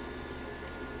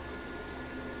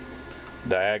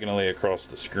 Diagonally across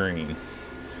the screen.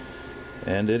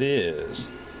 And it is.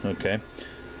 Okay.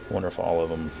 I wonder if all of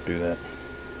them do that.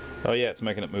 Oh yeah, it's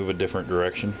making it move a different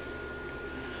direction.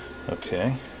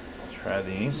 Okay, let's try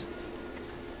these.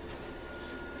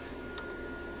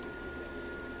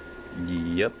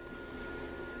 Yep.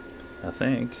 I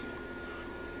think.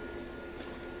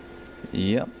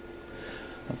 Yep.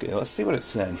 Okay, let's see what it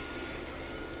said.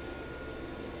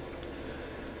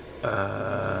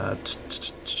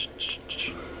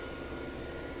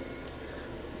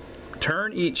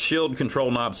 Turn each shield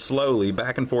control knob slowly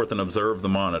back and forth and observe the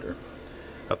monitor.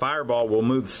 A fireball will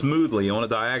move smoothly on a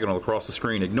diagonal across the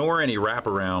screen. Ignore any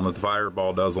wraparound that the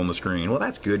fireball does on the screen. Well,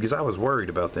 that's good because I was worried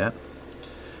about that.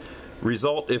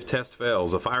 Result if test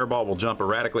fails. A fireball will jump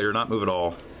erratically or not move at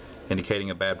all, indicating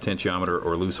a bad potentiometer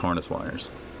or loose harness wires.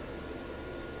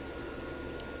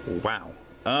 Wow.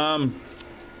 I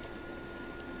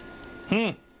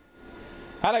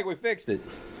think we fixed it.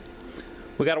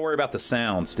 We got to worry about the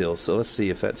sound still, so let's see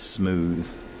if that's smooth.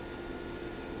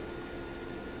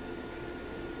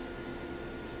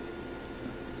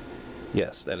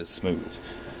 Yes, that is smooth.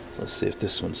 So let's see if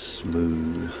this one's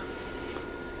smooth.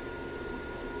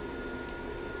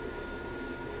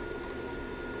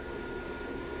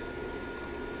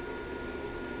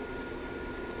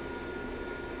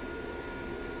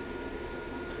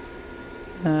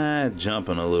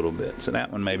 Jumping a little bit. So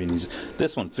that one maybe needs...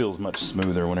 This one feels much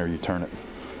smoother whenever you turn it.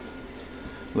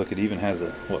 Look, it even has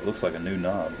a what looks like a new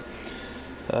knob.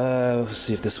 Let's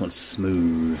see if this one's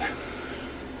smooth.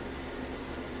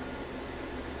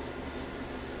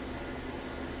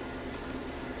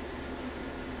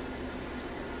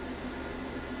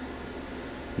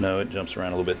 No, it jumps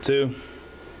around a little bit too.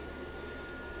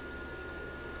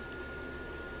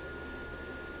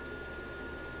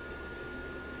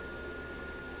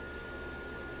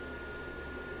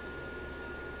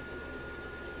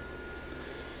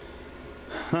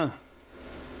 Huh.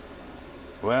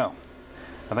 Well,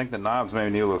 I think the knobs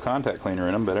maybe need a little contact cleaner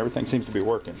in them, but everything seems to be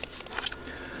working.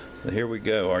 So here we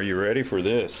go. Are you ready for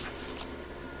this?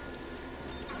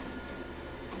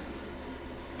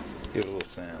 Give it a little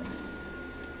sound.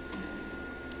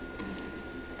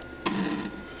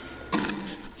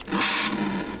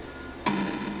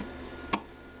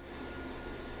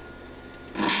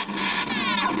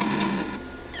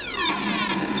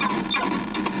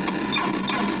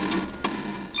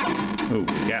 Oh,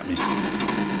 you got me.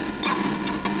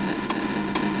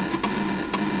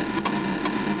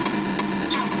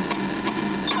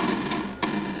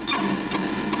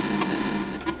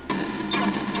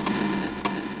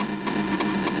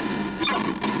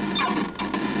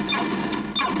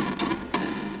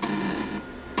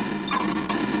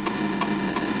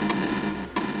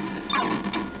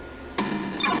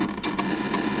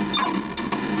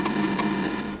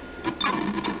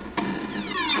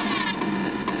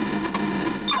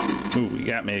 Ooh, you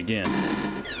got me again.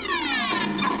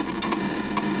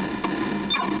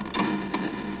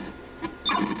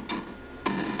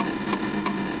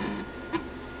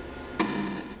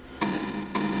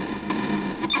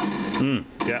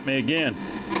 Got me again.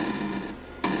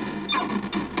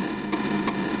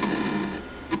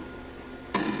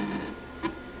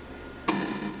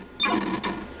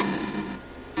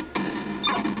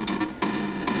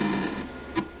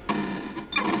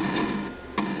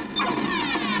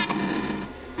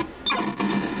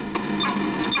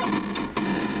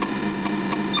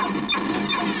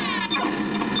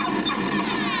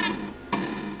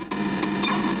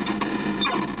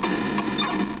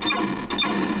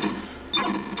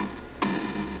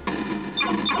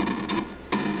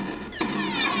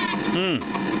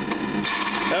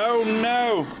 Oh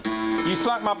no! You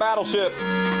sunk my battleship!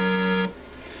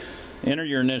 Enter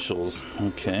your initials.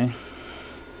 Okay.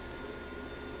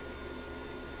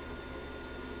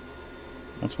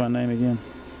 What's my name again?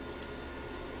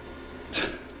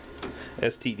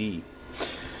 STD.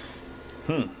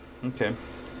 Okay.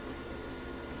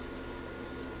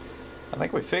 I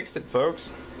think we fixed it,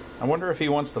 folks. I wonder if he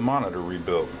wants the monitor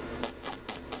rebuilt.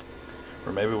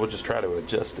 Or maybe we'll just try to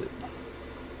adjust it.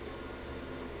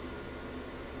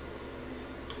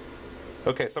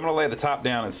 Okay, so I'm going to lay the top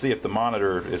down and see if the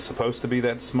monitor is supposed to be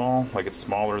that small, like it's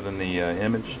smaller than the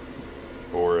image,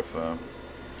 or if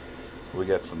we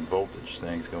got some voltage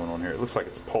things going on here. It looks like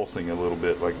it's pulsing a little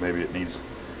bit, like maybe it needs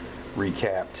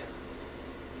recapped.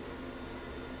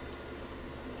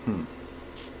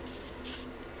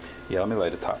 Yeah, let me lay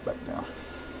the top back down.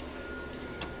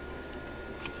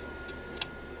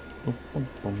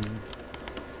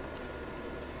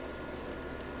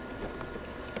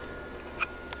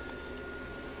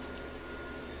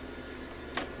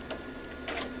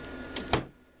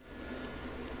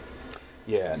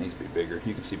 Yeah, it needs to be bigger.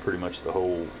 You can see pretty much the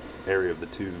whole area of the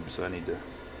tube, so I need to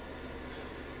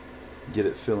get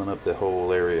it filling up the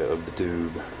whole area of the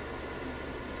tube.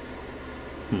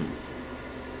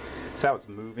 It's how it's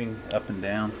moving up and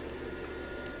down.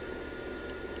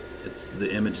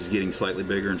 The image is getting slightly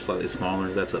bigger and slightly smaller.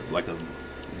 That's like a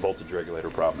voltage regulator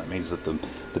problem. It means that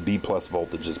the B plus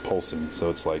voltage is pulsing. So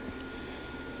it's like,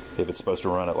 if it's supposed to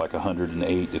run at like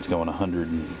 108, it's going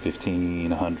 115,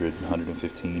 100,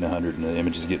 115, 100, and the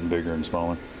image is getting bigger and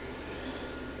smaller.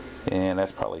 And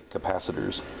that's probably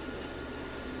capacitors.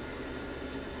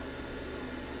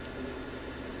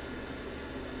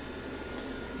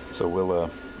 So we'll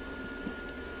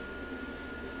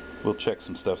check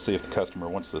some stuff, see if the customer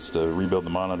wants us to rebuild the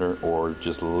monitor or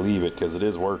just leave it, because it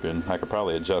is working. I could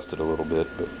probably adjust it a little bit,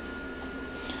 but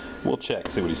we'll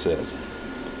check, see what he says.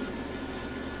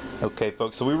 Okay,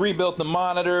 folks, so we rebuilt the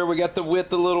monitor. We got the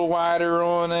width a little wider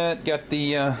on it, got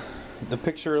the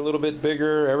picture a little bit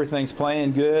bigger. Everything's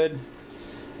playing good,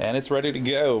 and it's ready to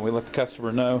go. We let the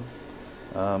customer know.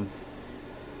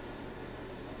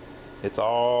 It's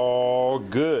all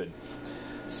good.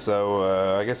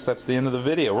 So I guess that's the end of the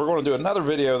video. We're going to do another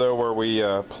video though where we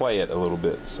play it a little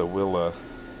bit. So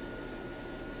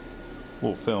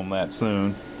we'll film that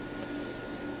soon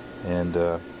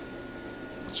and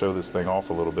show this thing off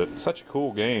a little bit. Such a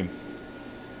cool game.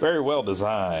 Very well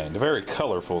designed. Very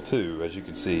colorful too, as you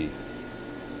can see.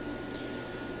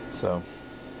 So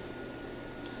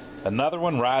another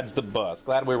one rides the bus.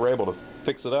 Glad we were able to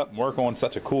fix it up and work on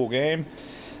such a cool game.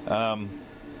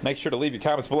 Make sure to leave your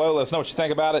comments below. Let us know what you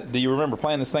think about it. Do you remember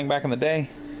playing this thing back in the day?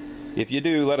 If you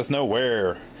do, let us know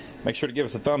where. Make sure to give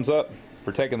us a thumbs up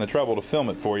for taking the trouble to film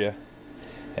it for you.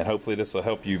 And hopefully this will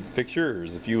help you fix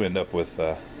yours if you end up with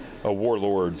a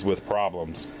Warlords with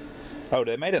problems. Oh,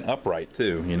 they made an upright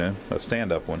too, you know, a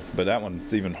stand-up one. But that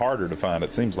one's even harder to find,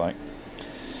 it seems like.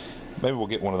 Maybe we'll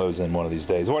get one of those in one of these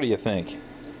days. What do you think?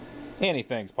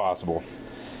 Anything's possible.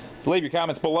 Leave your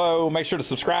comments below. Make sure to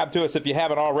subscribe to us if you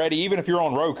haven't already. Even if you're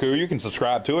on Roku, you can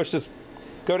subscribe to us. Just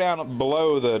go down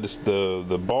below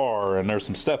the bar, and there's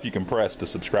some stuff you can press to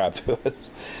subscribe to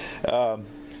us.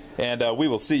 And we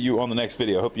will see you on the next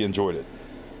video. Hope you enjoyed it.